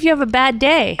you do if you have a bad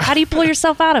day? How do you pull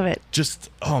yourself out of it? Just,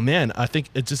 oh man, I think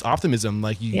it's just optimism.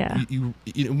 Like you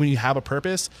when you have a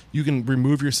purpose, you can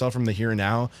remove yourself from the here and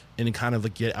now and kind of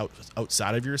like get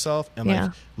outside of yourself and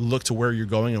like look to where you're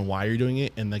going and why you're doing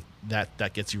it. And like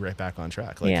that gets you right back on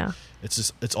track. Like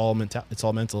it's all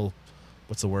mental.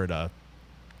 What's the word?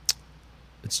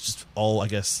 It's just all, I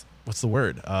guess, what's the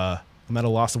word? I'm I'm at a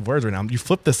loss of words right now. You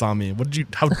flipped this on me.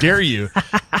 How dare you?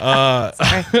 No,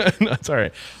 it's all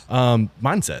right.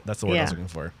 Mindset. That's the word I was looking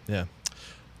for. Yeah.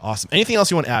 Awesome. Anything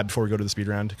else you want to add before we go to the speed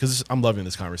round? Because I'm loving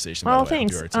this conversation. Oh,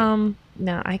 thanks.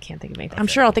 No, I can't think of anything. Okay. I'm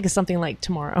sure I'll think of something like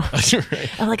tomorrow.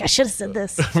 Right. I'm like, I should have said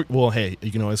this. Well, hey,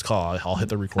 you can always call. I'll hit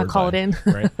the record I'll call button, it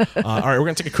in. Right. All right. We're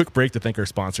going to take a quick break to thank our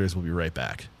sponsors. We'll be right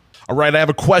back. All right, I have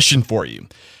a question for you.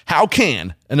 How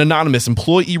can an anonymous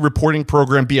employee reporting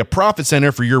program be a profit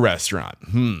center for your restaurant?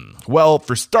 Well,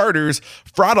 for starters,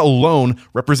 fraud alone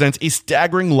represents a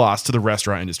staggering loss to the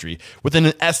restaurant industry, with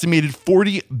an estimated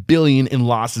 $40 billion in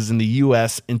losses in the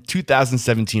U.S. in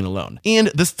 2017 alone. And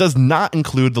this does not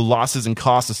include the losses and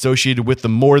costs associated with the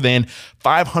more than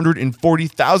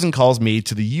 540,000 calls made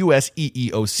to the U.S.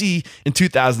 EEOC in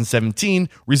 2017,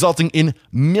 resulting in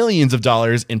millions of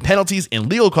dollars in penalties and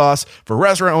legal costs for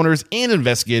restaurant owners and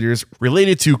investigators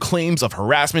related to claims of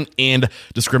harassment and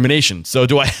discrimination. So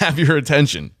do I have your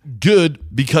attention? Good,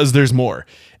 because there's more.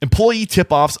 Employee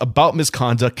tip-offs about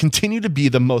misconduct continue to be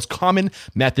the most common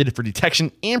method for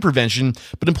detection and prevention,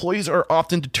 but employees are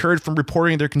often deterred from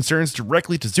reporting their concerns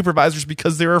directly to supervisors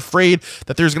because they're afraid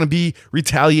that there's going to be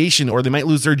retaliation or they might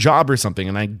lose their job or something,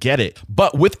 and I get it.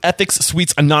 But with Ethics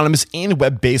Suite's anonymous and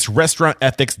web-based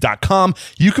restaurantethics.com,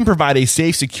 you can provide a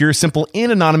safe, secure, simple,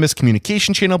 and anonymous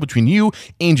communication channel between you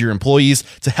and your employees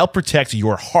to help protect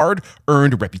your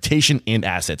hard-earned reputation and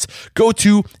assets. Go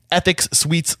to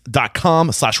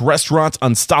ethicssuites.com/restaurants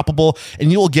unstoppable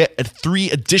and you will get 3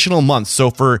 additional months.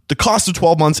 So for the cost of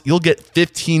 12 months, you'll get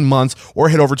 15 months, or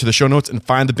head over to the show notes and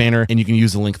find the banner and you can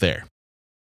use the link there.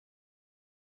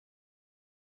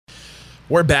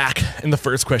 We're back, and the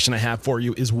first question I have for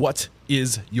you is, what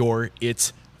is your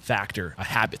it factor? A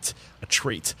habit, a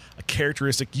trait, a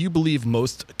characteristic you believe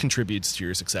most contributes to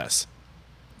your success?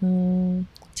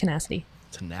 Tenacity.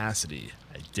 Tenacity.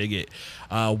 I dig it.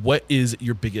 What is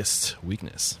your biggest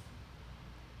weakness?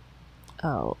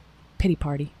 Oh, pity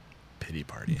party. Pity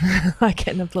party. I get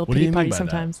in a little pity party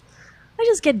sometimes. I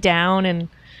just get down and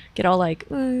get all like,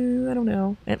 I don't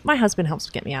know. And my husband helps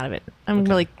get me out of it. I'm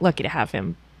really lucky to have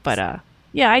him. But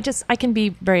yeah, I can be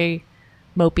very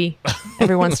mopey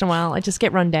every once in a while. I just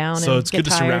get run down. So and it's get good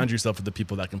to tired. surround yourself with the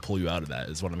people that can pull you out of that,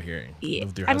 is what I'm hearing. Yeah.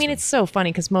 I mean, it's so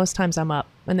funny because most times I'm up,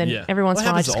 and then every once in a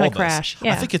while I just kind of crash.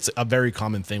 I think it's a very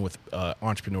common thing with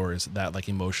entrepreneurs, that like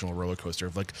emotional roller coaster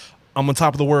of like, I'm on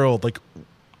top of the world, like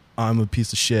I'm a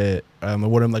piece of shit.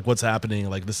 What's happening?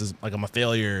 Like, this is like, I'm a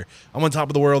failure. I'm on top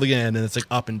of the world again, and it's like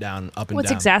up and down, up and down.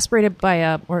 It's exasperated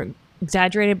by or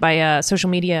exaggerated by social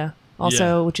media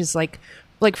also, which is like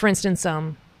for instance,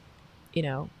 the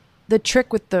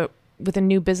trick with a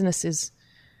new business is,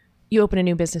 you open a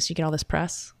new business, you get all this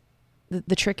press.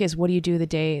 The trick is, what do you do the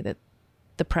day that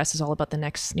the press is all about the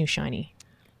next new shiny?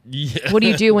 Yeah. What do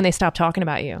you do when they stop talking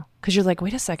about you? Because you're like,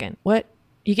 wait a second, what?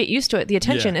 You get used to it. The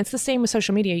attention. It's the same with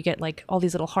social media. You get like all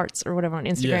these little hearts or whatever on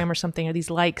Instagram or something, or these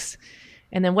likes.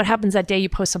 And then what happens that day you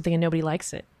post something and nobody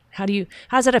likes it? How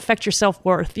does that affect your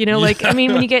self-worth? Like, I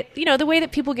mean, when you get, the way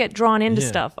that people get drawn into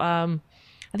stuff, I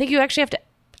think you actually have to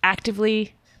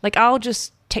actively, like, I'll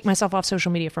just take myself off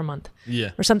social media for a month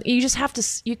or something. You just have to,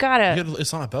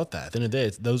 it's not about that. At the end of the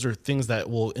day, those are things that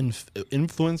will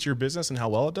influence your business and how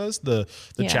well it does, the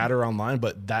chatter online,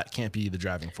 but that can't be the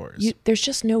driving force. There's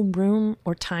just no room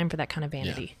or time for that kind of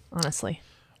vanity, honestly.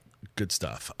 Good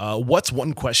stuff. What's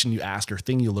one question you ask or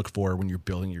thing you look for when you're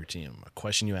building your team? A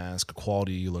question you ask, a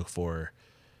quality you look for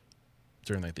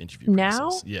during like the interview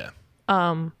process? Yeah.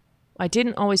 I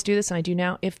didn't always do this, and I do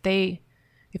now. If they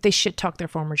shit talk their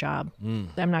former job,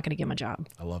 I'm not going to get my job.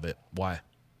 I love it. Why?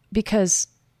 Because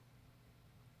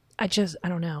I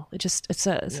don't know. It's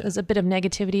a bit of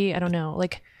negativity. I don't know.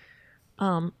 Like,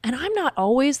 and I'm not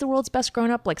always the world's best grown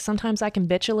up. Like, sometimes I can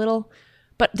bitch a little,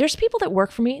 but there's people that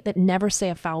work for me that never say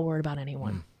a foul word about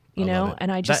anyone.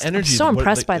 And I'm so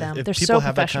impressed by them. They're so professional. If people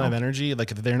have that kind of energy,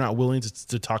 like if they're not willing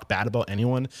to talk bad about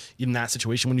anyone in that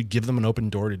situation, when you give them an open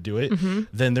door to do it,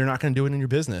 then they're not going to do it in your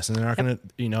business, and they're not going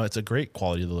to, it's a great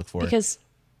quality to look for. Because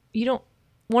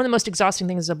one of the most exhausting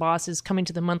things as a boss is coming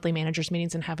to the monthly managers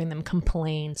meetings and having them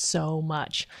complain so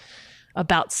much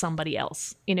about somebody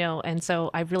else, and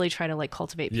so I really try to like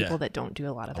cultivate people that don't do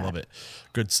a lot of that. I love it.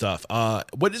 Good stuff.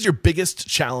 What is your biggest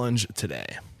challenge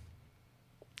today?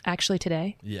 Actually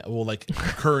today? Yeah. Well, like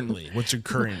currently, what's your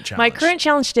current challenge? My current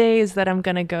challenge today is that I'm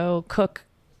going to go cook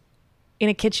in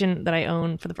a kitchen that I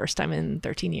own for the first time in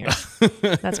 13 years.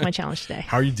 That's my challenge today.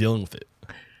 How are you dealing with it?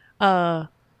 I'm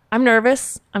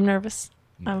nervous. I'm nervous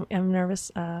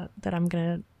that I'm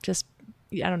going to just,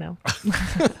 I don't know.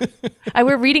 I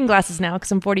wear reading glasses now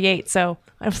because I'm 48. So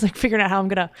I was like figuring out how I'm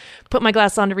going to put my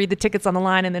glasses on to read the tickets on the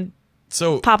line and then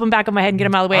So pop them back on my head and get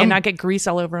them out of the way and not get grease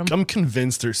all over them. I'm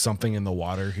convinced there's something in the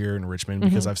water here in Richmond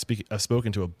because I've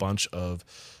spoken to a bunch of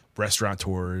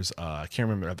restaurateurs. I can't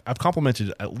remember. I've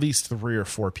complimented at least 3 or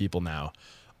 4 people now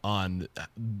on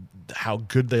how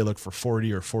good they look for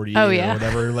 40 or 48 or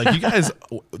whatever. Like, you guys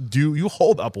you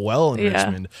hold up well in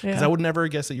Richmond, because I would never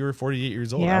guess that you were 48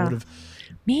 years old. I would have.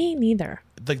 Me neither.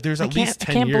 Like, there's at least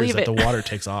 10 years that the water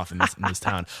takes off in this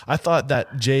town. I thought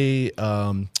that Jay.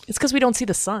 It's because we don't see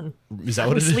the sun. Is that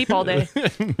what it is? We sleep all day.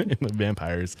 The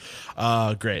vampires.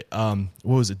 Great. What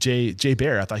was it? Jay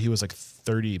Bear. I thought he was like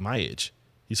 30, my age.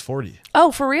 He's 40.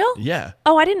 Oh, for real? Yeah.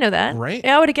 Oh, I didn't know that. Right?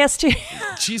 Yeah, I would have guessed too.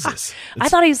 Jesus. I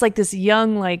thought he was like this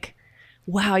young, like,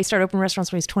 wow, he started opening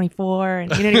restaurants when he was 24.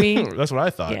 And you know what I mean? That's what I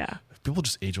thought. Yeah. People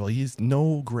just age well. He has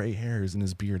no gray hairs in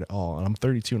his beard at all. And I'm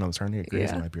 32 and I'm starting to get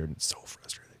grays in my beard. It's so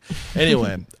frustrating.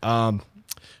 Anyway,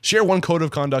 share one code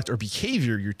of conduct or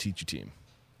behavior you teach your team.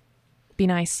 Be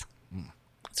nice.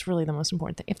 That's really the most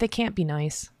important thing. If they can't be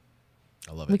nice,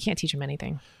 I love it. We can't teach them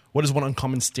anything. What is one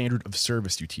uncommon standard of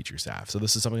service you teach your staff? So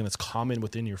this is something that's common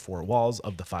within your 4 walls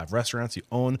of the 5 restaurants you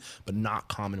own, but not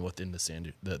common within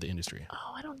the industry.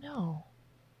 Oh, I don't know.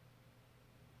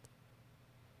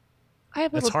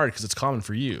 That's hard because it's common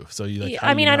for you. So you like.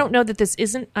 I don't know that this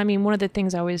isn't. I mean, one of the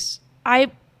things I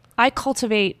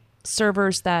cultivate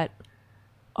servers that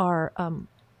are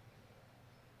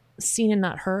seen and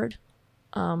not heard.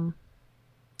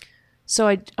 So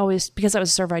I always, because I was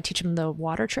a server, I teach them the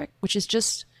water trick, which is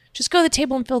just go to the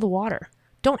table and fill the water.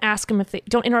 Don't ask them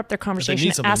don't interrupt their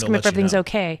conversation. Ask them if everything's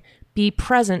okay. Be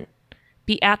present.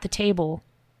 Be at the table.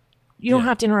 You don't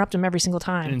have to interrupt them every single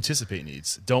time. And anticipate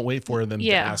needs. Don't wait for them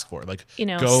to ask for it. Like,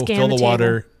 go fill the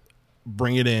water,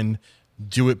 bring it in,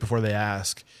 do it before they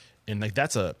ask. And like,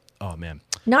 oh man.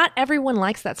 Not everyone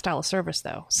likes that style of service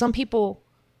though. Some people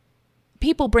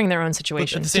bring their own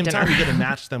situation. At the same time, you got to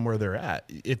match them where they're at.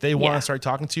 If they want to start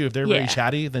talking to you, if they're very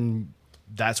chatty, then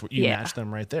that's what you match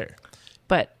them right there.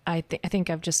 But I think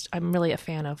I'm really a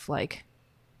fan of, like,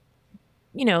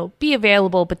 be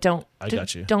available, but don't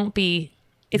be.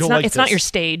 It's not your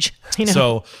stage.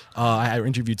 So I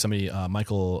interviewed somebody,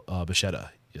 Michael Bichetta,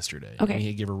 yesterday. Okay. And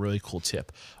he gave a really cool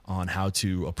tip on how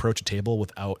to approach a table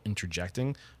without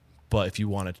interjecting. But if you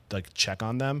want to like check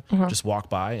on them, just walk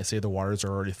by and say the waters are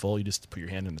already full. You just put your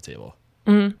hand in the table,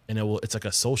 and it's like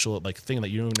a social like thing that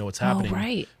you don't even know what's happening. Oh,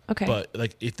 right. Okay. But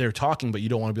like if they're talking, but you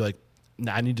don't want to be like,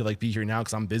 nah, I need to like be here now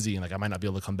because I'm busy and like I might not be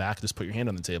able to come back. Just put your hand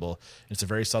on the table. And it's a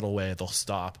very subtle way. They'll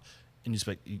stop and just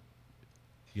be like,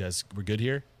 you guys, we're good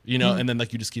here, and then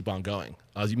like you just keep on going.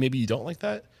 Maybe you don't like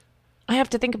that. I have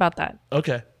to think about that.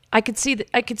 Okay. I could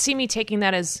see me taking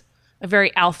that as a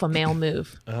very alpha male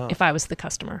move if I was the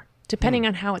customer. Depending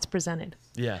on how it's presented.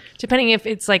 Yeah. Depending if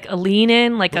it's like a lean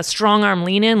in, like a strong arm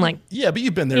lean in, like. Yeah, but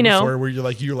you've been there before where you're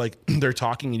like they're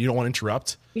talking and you don't want to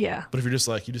interrupt. Yeah. But if you're just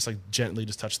like gently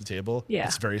just touch the table. Yeah.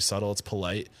 It's very subtle. It's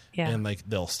polite. Yeah. And like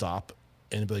they'll stop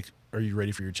and be like, "Are you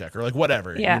ready for your check?" Or like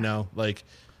whatever. Yeah. Like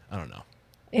I don't know.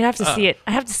 You have to see it.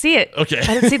 I have to see it. Okay. I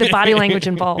have to see the body language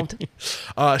involved.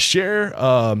 Share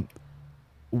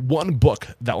one book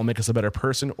that will make us a better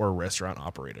person or restaurant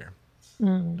operator.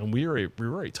 And we were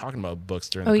already talking about books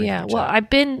during the yeah. Well, I've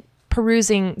been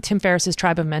perusing Tim Ferriss's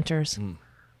Tribe of Mentors. And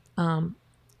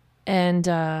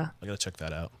I gotta check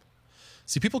that out.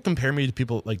 See, people compare me to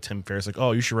people like Tim Ferriss, like,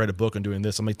 oh, you should write a book on doing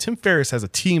this. I'm like, Tim Ferriss has a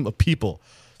team of people.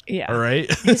 Yeah. All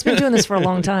right. He's been doing this for a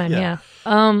long time. Yeah.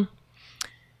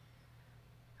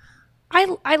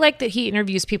 I like that he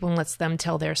interviews people and lets them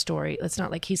tell their story. It's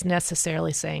not like he's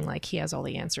necessarily saying like he has all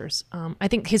the answers. I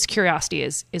think his curiosity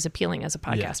is appealing as a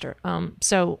podcaster. Yeah.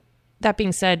 So that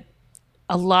being said,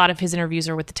 a lot of his interviews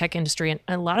are with the tech industry, and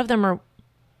a lot of them are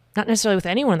not necessarily with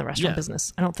anyone in the restaurant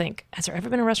business. I don't think. Has there ever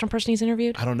been a restaurant person he's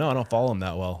interviewed? I don't know. I don't follow him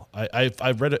that well.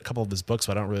 I've read a couple of his books,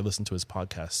 but I don't really listen to his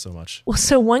podcast so much. Well,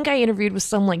 so one guy interviewed was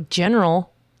some like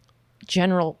general,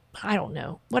 I don't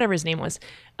know, whatever his name was.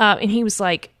 And he was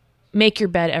like, make your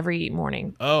bed every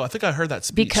morning. Oh, I think I heard that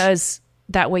speech. Because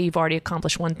that way you've already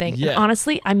accomplished one thing. Yeah. And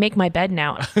honestly, I make my bed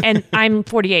now. And I'm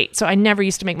 48, so I never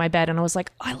used to make my bed. And I was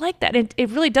like, oh, I like that. It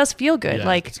really does feel good. Yeah,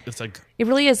 like it's like it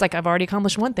really is like I've already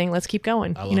accomplished one thing. Let's keep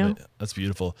going. I love it. That's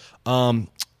beautiful.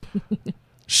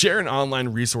 Share an online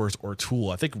resource or tool.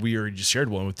 I think we already just shared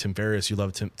one with Tim Ferriss. You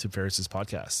love Tim Ferriss's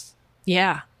podcast.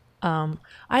 Yeah.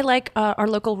 I like our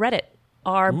local Reddit,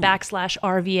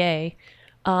 r/RVA.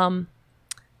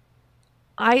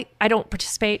 I don't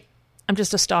participate. I'm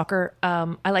just a stalker.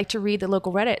 I like to read the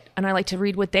local Reddit, and I like to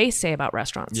read what they say about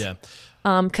restaurants. Yeah.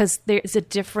 Because there's a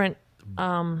different.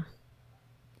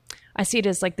 I see it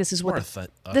as like this is what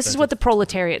this is what the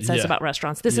proletariat says about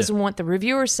restaurants. This isn't what the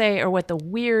reviewers say or what the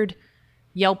weird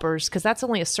Yelpers, because that's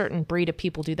only a certain breed of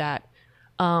people do that.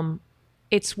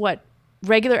 It's what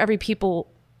regular every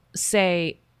people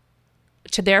say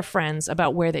to their friends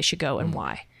about where they should go and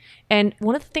why. And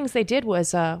one of the things they did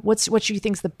was, what do you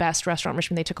think is the best restaurant in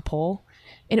Richmond? They took a poll,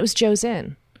 and it was Joe's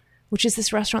Inn, which is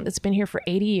this restaurant that's been here for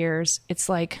 80 years. It's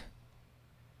like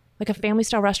a family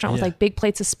style restaurant with like big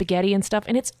plates of spaghetti and stuff.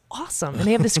 And it's awesome. And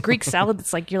they have this Greek salad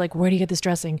that's like, you're like, where do you get this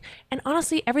dressing? And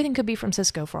honestly, everything could be from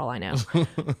Cisco for all I know.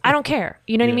 I don't care.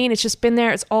 You know what I mean? It's just been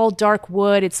there. It's all dark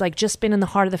wood. It's like just been in the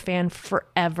heart of the fan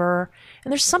forever.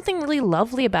 And there's something really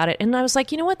lovely about it. And I was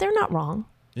like, you know what? They're not wrong.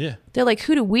 Yeah. They're like,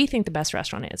 who do we think the best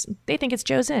restaurant is? They think it's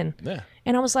Joe's Inn. Yeah.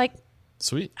 And I was like,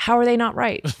 sweet. How are they not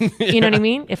right? You know what I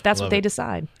mean? If that's what they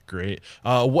decide. Great.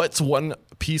 What's one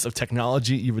piece of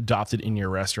technology you've adopted in your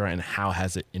restaurant, and how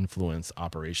has it influenced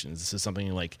operations? This is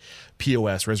something like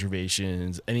POS,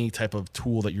 reservations, any type of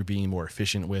tool that you're being more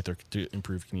efficient with, or to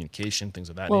improve communication, things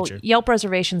of that nature. Yelp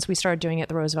reservations, we started doing at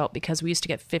the Roosevelt because we used to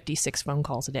get 56 phone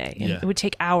calls a day. And it would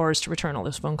take hours to return all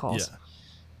those phone calls.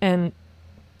 Yeah.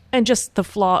 And just the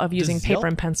flaw of using Does paper Yelp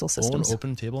and pencil systems. own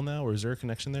Open Table now, or is there a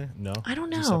connection there? No, I don't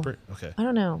know. Is it separate? Okay. I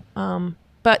don't know.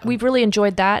 But we've really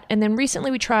enjoyed that. And then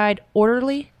recently we tried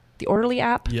Orderly, the Orderly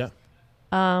app. Yeah.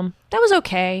 That was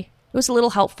okay. It was a little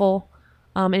helpful.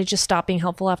 And it just stopped being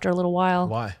helpful after a little while.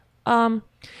 Why?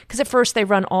 Because at first they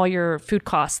run all your food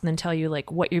costs and then tell you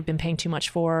like what you've been paying too much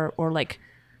for, or like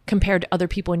compared to other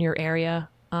people in your area.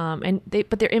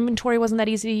 But their inventory wasn't that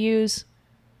easy to use.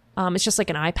 It's just like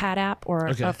an iPad app or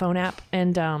a phone app.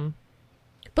 And,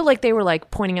 but like they were like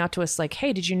pointing out to us like,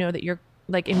 hey, did you know that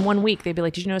like in 1 week, they'd be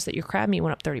like, did you notice that your crab meat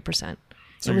went up 30%?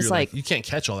 So it was like, you can't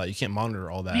catch all that. You can't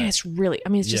monitor all that. Man, it's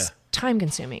just time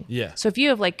consuming. Yeah. So if you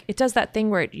have like, it does that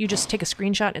thing where you just take a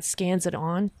screenshot and it scans it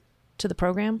on to the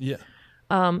program. Yeah.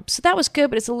 So that was good,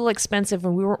 but it's a little expensive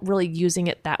and we weren't really using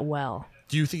it that well.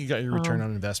 Do you think you got your return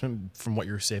on investment from what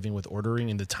you're saving with ordering,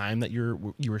 and the time that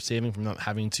you were saving from not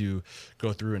having to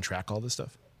go through and track all this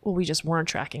stuff? Well, we just weren't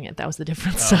tracking it. That was the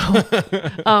difference.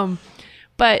 So,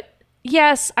 but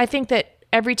yes, I think that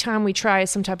every time we try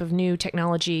some type of new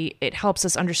technology, it helps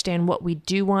us understand what we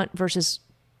do want versus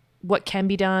what can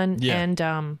be done, and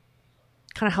kind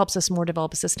of helps us more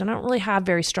develop a system. I don't really have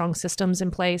very strong systems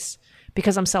in place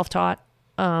because I'm self-taught.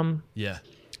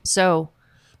 So,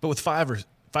 but with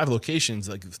five locations,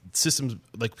 like systems,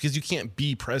 like because you can't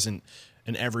be present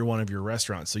in every one of your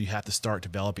restaurants, so you have to start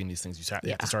developing these things. You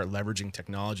have to start leveraging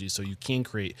technology so you can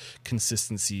create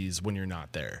consistencies when you're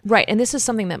not there. Right, and this is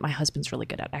something that my husband's really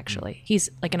good at. Actually, he's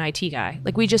like an IT guy.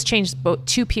 Like we just changed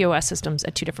two POS systems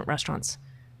at two different restaurants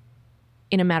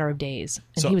in a matter of days,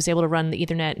 and he was able to run the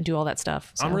Ethernet and do all that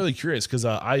stuff. So. I'm really curious because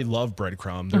I love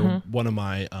Breadcrumb. They're one of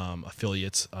my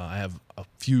affiliates. I have a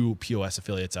few POS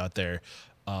affiliates out there.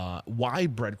 Why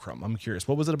Breadcrumb? I'm curious.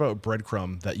 What was it about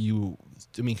Breadcrumb that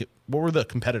what were the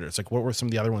competitors? Like, what were some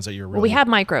of the other ones that you're really... Well, we had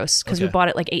Micros because we bought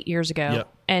it like 8 years ago,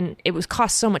 and it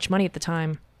cost so much money at the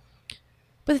time.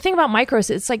 But the thing about Micros,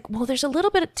 it's like, well, there's a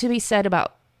little bit to be said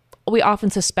about, we often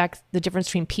suspect the difference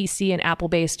between PC and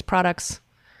Apple-based products,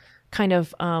 kind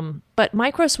of. But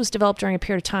Micros was developed during a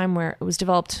period of time where it was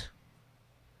developed,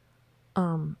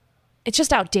 it's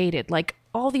just outdated. Like,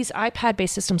 all these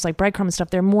iPad-based systems like Breadcrumb and stuff,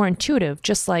 they're more intuitive,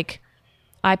 just like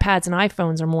iPads and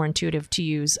iPhones are more intuitive to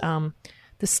use.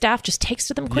 The staff just takes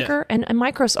to them quicker. And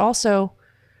Micros also,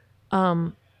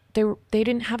 they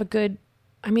didn't have a good...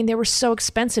 I mean, they were so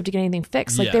expensive to get anything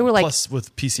fixed. Like they were like... Plus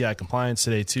with PCI compliance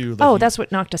today too. Like that's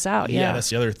what knocked us out. Yeah,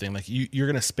 that's the other thing. Like you're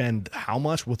going to spend how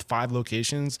much with 5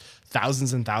 locations?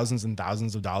 Thousands and thousands and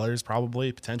thousands of dollars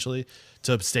probably, potentially,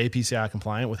 to stay PCI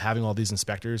compliant with having all these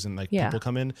inspectors and people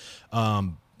come in.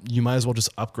 You might as well just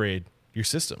upgrade your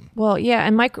system. Well, yeah,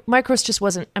 and Micros just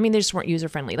wasn't... I mean, they just weren't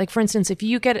user-friendly. Like, for instance, if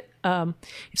you get... if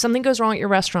something goes wrong at your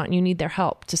restaurant and you need their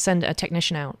help to send a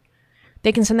technician out,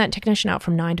 they can send that technician out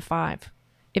from 9 to 5.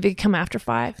 If it could come after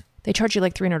 5, they charge you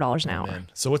like $300 an hour. Man.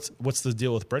 So what's the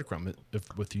deal with Breadcrumb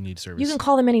if you need service? You can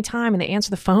call them anytime, and they answer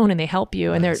the phone and they help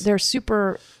you, and they're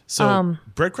super. So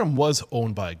Breadcrumb was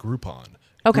owned by Groupon.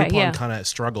 Okay, Groupon kind of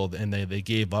struggled, and they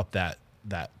gave up that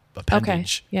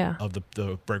appendage of the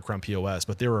Breadcrumb POS,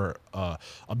 but they were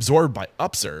absorbed by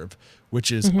Upserve,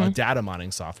 which is a data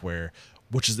mining software,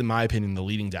 which is, in my opinion, the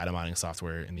leading data mining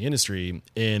software in the industry,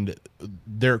 and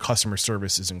their customer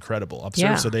service is incredible.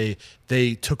 Upserve, so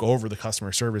they took over the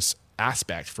customer service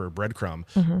aspect for Breadcrumb,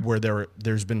 where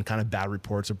there's been kind of bad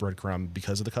reports of Breadcrumb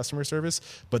because of the customer service,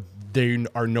 but they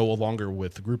are no longer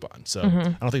with Groupon. So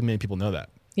I don't think many people know that.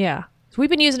 Yeah. So we've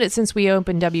been using it since we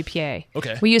opened WPA.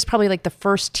 Okay. We used probably like the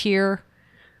first tier,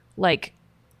 like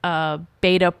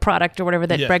beta product or whatever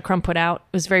that Breadcrumb put out.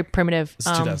 It was very primitive. This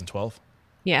is 2012.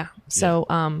 Yeah. So,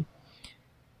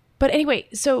 but anyway,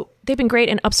 so they've been great,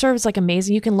 and Upserve is like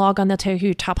amazing. You can log on; they'll tell you who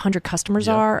your top 100 customers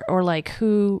are, or like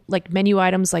who, like menu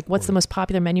items, like what's the most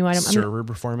popular menu item. Server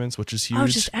performance, which is huge. Oh,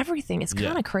 just everything. It's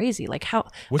kind of crazy. Like how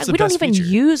What's the we don't best even feature?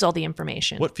 use all the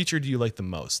information. What feature do you like the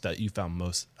most that you found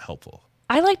most helpful?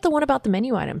 I like the one about the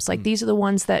menu items. Like these are the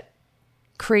ones that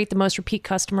create the most repeat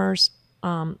customers.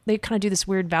 They kind of do this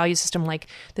weird value system. Like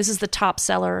this is the top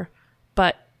seller,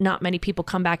 but not many people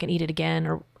come back and eat it again.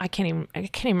 Or I can't even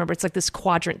remember. It's like this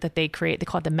quadrant that they create. They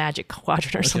call it the magic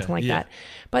quadrant or something like that.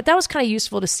 But that was kind of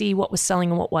useful to see what was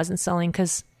selling and what wasn't selling.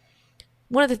 Because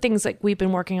one of the things like we've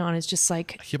been working on is just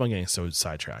like, I keep on getting so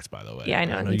sidetracked, by the way. Yeah, I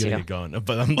know, me you gotta too. get going,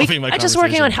 but I'm loving my I'm just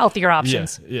working on healthier Yeah,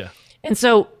 options. yeah. And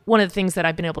so one of the things that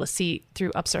I've been able to see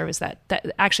through Upserve is that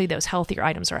actually those healthier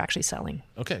items are actually selling.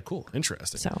 Okay, cool.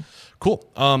 Interesting. So Cool.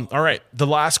 All right. The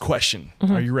last question.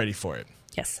 Mm-hmm. Are you ready for it?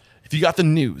 yes. If you got the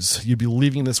news, you'd be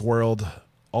leaving this world.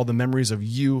 All the memories of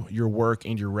you, your work,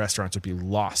 and your restaurants would be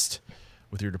lost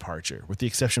with your departure, with the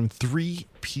exception of 3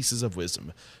 pieces of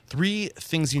wisdom. 3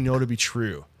 things you know to be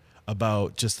true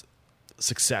about just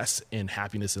success and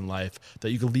happiness in life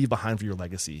that you could leave behind for your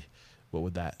legacy. What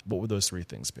would those 3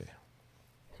 things be?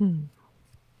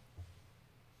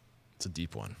 It's a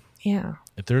deep one. Yeah.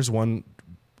 If there's one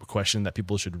question that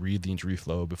people should read the interview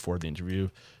flow before the interview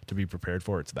to be prepared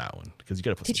for, it's that one, because you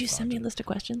got to put. Did some you thought send me a into it. list of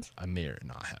questions? I may or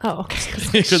not have. Oh, okay.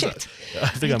 Because Shit. I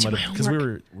think I did might my have, because we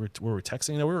homework. were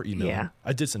texting. No, we were emailing. Yeah.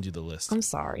 I did send you the list. I'm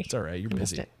sorry. It's all right. You're I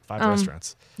missed busy. it. 5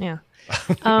 restaurants. Yeah.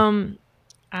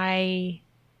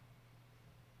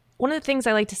 One of the things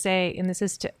I like to say, and this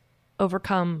is to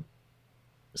overcome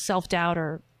self-doubt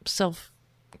or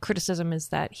self-criticism, is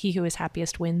that he who is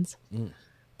happiest wins.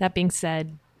 That being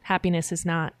said, happiness is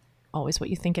not always what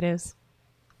you think it is.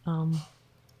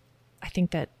 I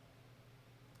think that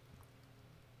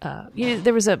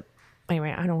there was anyway,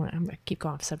 I'm going to keep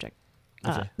going off subject.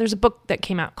 Okay. There's a book that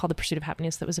came out called The Pursuit of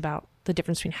Happiness that was about the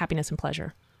difference between happiness and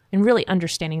pleasure, and really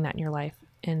understanding that in your life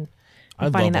and I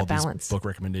finding love that all balance. these book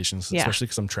recommendations, Yeah. especially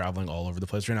because I'm traveling all over the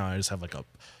place right now. I just have like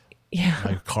Yeah.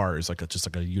 my car is just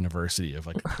like a university of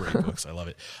like great books. I love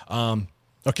it.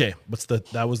 Okay,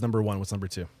 that was number 1. What's number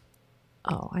 2?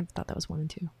 Oh, I thought that was 1 and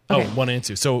 2. Oh, Okay. 1 and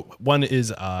 2. So 1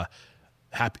 is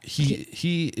happy.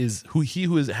 He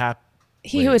who is happy.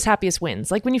 He who is happiest wins.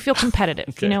 Like when you feel competitive,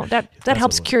 Okay. that That's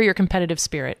helps what it was. cure your competitive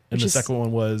spirit. And Which the is second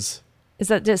one was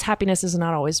that happiness is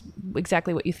not always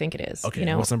exactly what you think it is.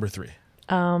 okay. What's number 3?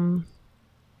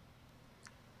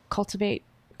 Cultivate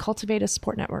a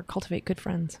support network. Cultivate good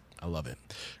friends. I love it.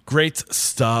 Great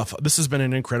stuff. This has been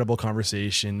an incredible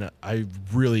conversation. I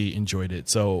really enjoyed it.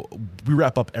 So we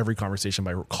wrap up every conversation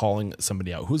by calling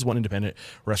somebody out. Who's one independent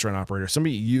restaurant operator,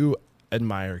 somebody you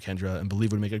admire, Kendra, and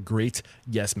believe would make a great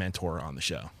guest mentor on the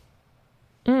show?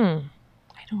 I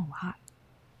know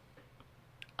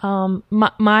a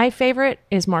lot. My favorite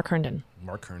is Mark Herndon.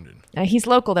 Mark Herndon. He's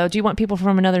local though. Do you want people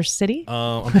from another city?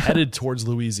 I'm headed towards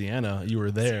Louisiana. You were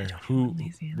there.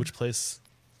 Louisiana. Which place?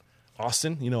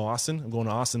 Austin. You know Austin? I'm going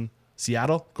to Austin.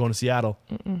 Seattle? Going to Seattle.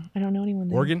 I don't know anyone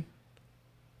there. Oregon?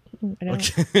 I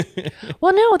don't.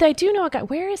 Well, no, I do know a guy.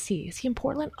 Where is he? Is he in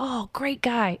Portland? Oh, great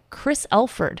guy. Chris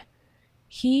Elford.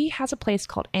 He has a place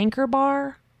called Anchor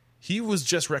Bar. He was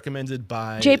just recommended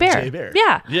by Jay Bear. Jay Bear.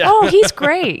 Yeah. Yeah. Oh, he's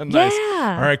great. Nice.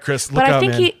 Yeah. All right, Chris, look But I out,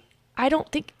 think man. I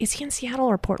don't think, is he in Seattle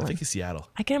or I Portland? think he's Seattle.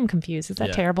 I get him confused. Is that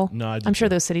Yeah. terrible? No, I do I'm sure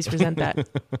too. those cities resent that.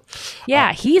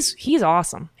 Yeah, he's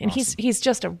awesome. And he's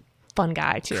just a fun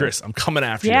guy too. Chris, I'm coming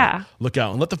after Yeah. you. Look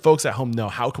out and let the folks at home know,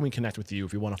 how can we connect with you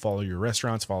if you want to follow your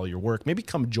restaurants, follow your work, maybe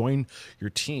come join your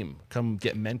team, come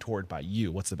get mentored by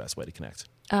you. What's the best way to connect?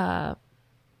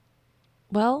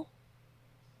 Well,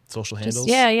 Social just, handles?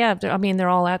 yeah. They're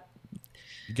all at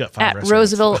You got 5 restaurants.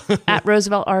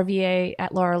 Roosevelt RVA,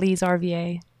 at Laura Lee's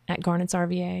RVA, at Garnet's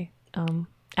RVA,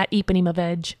 at Ipanema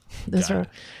Veg. Those Got are it.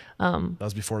 That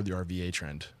was before the RVA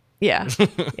trend. yeah.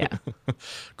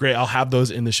 Great. I'll have those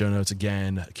in the show notes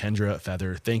again. Kendra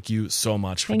Feather, thank you so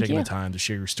much for Thank taking you. the time to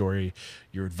share your story,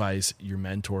 your advice, your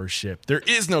mentorship. There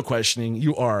is no questioning.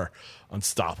 You are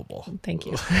unstoppable. Thank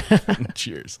you.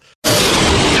 Cheers.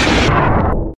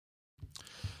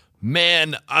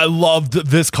 Man, I loved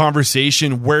this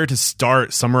conversation. Where to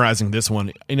start summarizing this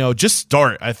one? Just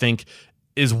start, I think,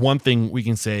 is one thing we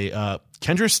can say.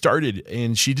 Kendra started,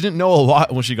 and she didn't know a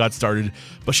lot when she got started,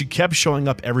 but she kept showing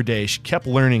up every day. She kept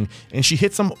learning, and she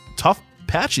hit some tough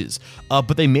patches,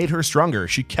 but they made her stronger.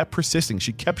 She kept persisting.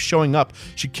 She kept showing up.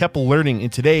 She kept learning,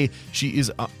 and today she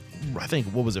is, I think,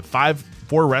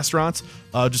 4 restaurants,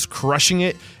 just crushing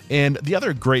it. And the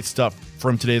other great stuff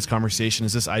from today's conversation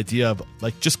is this idea of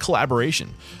just collaboration,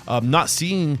 not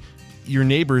seeing your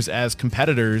neighbors as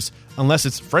competitors unless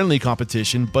it's friendly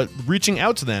competition, but reaching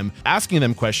out to them, asking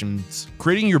them questions,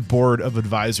 creating your board of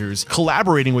advisors,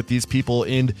 collaborating with these people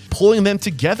and pulling them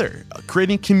together,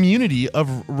 creating community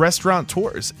of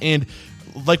restaurateurs. And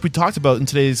like we talked about in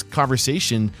today's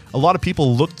conversation, a lot of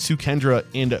people look to Kendra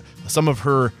and some of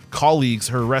her colleagues,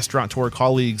 her restaurateur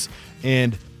colleagues,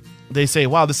 and they say,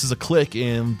 wow, this is a clique,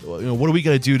 and what are we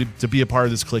going to do to be a part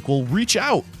of this clique? Well, reach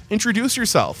out, introduce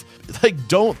yourself. Like,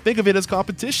 don't think of it as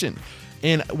competition.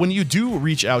 And when you do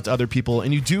reach out to other people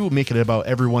and you do make it about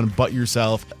everyone but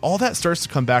yourself, all that starts to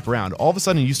come back around. All of a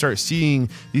sudden, you start seeing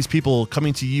these people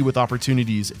coming to you with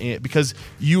opportunities because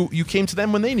you came to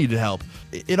them when they needed help.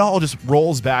 It all just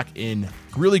rolls back in.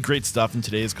 Really great stuff in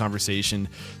today's conversation.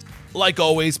 Like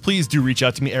always, please do reach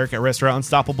out to me, Eric at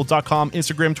restaurantunstoppable.com,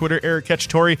 Instagram, Twitter, Eric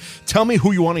Cacciatore. Tell me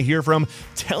who you want to hear from.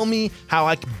 Tell me how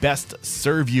I can best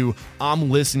serve you. I'm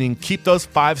listening. Keep those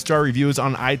 5-star reviews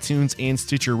on iTunes and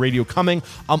Stitcher Radio coming.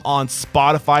 I'm on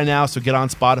Spotify now, so get on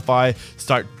Spotify.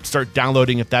 Start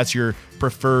downloading if that's your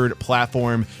preferred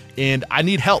platform. And I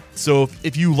need help. So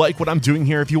if you like what I'm doing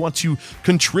here, if you want to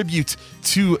contribute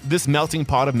to this melting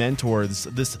pot of mentors,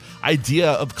 this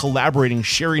idea of collaborating,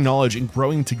 sharing knowledge, and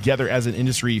growing together as an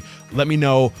industry, let me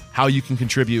know how you can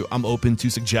contribute. I'm open to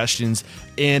suggestions.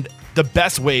 And the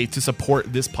best way to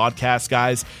support this podcast,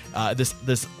 guys,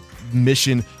 this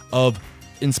mission of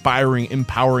inspiring,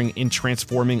 empowering, and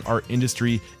transforming our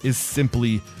industry is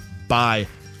simply by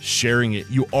sharing it.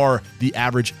 You are the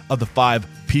average of the 5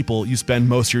 people you spend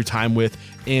most of your time with.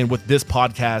 And with this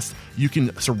podcast, you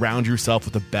can surround yourself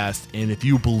with the best. And if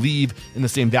you believe in the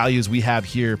same values we have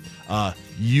here,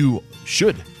 you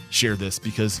should share this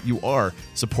because you are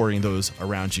supporting those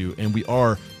around you. And we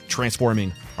are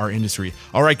transforming our industry.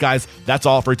 All right, guys, that's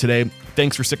all for today.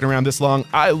 Thanks for sticking around this long.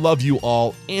 I love you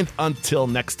all. And until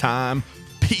next time,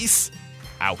 peace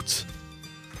out.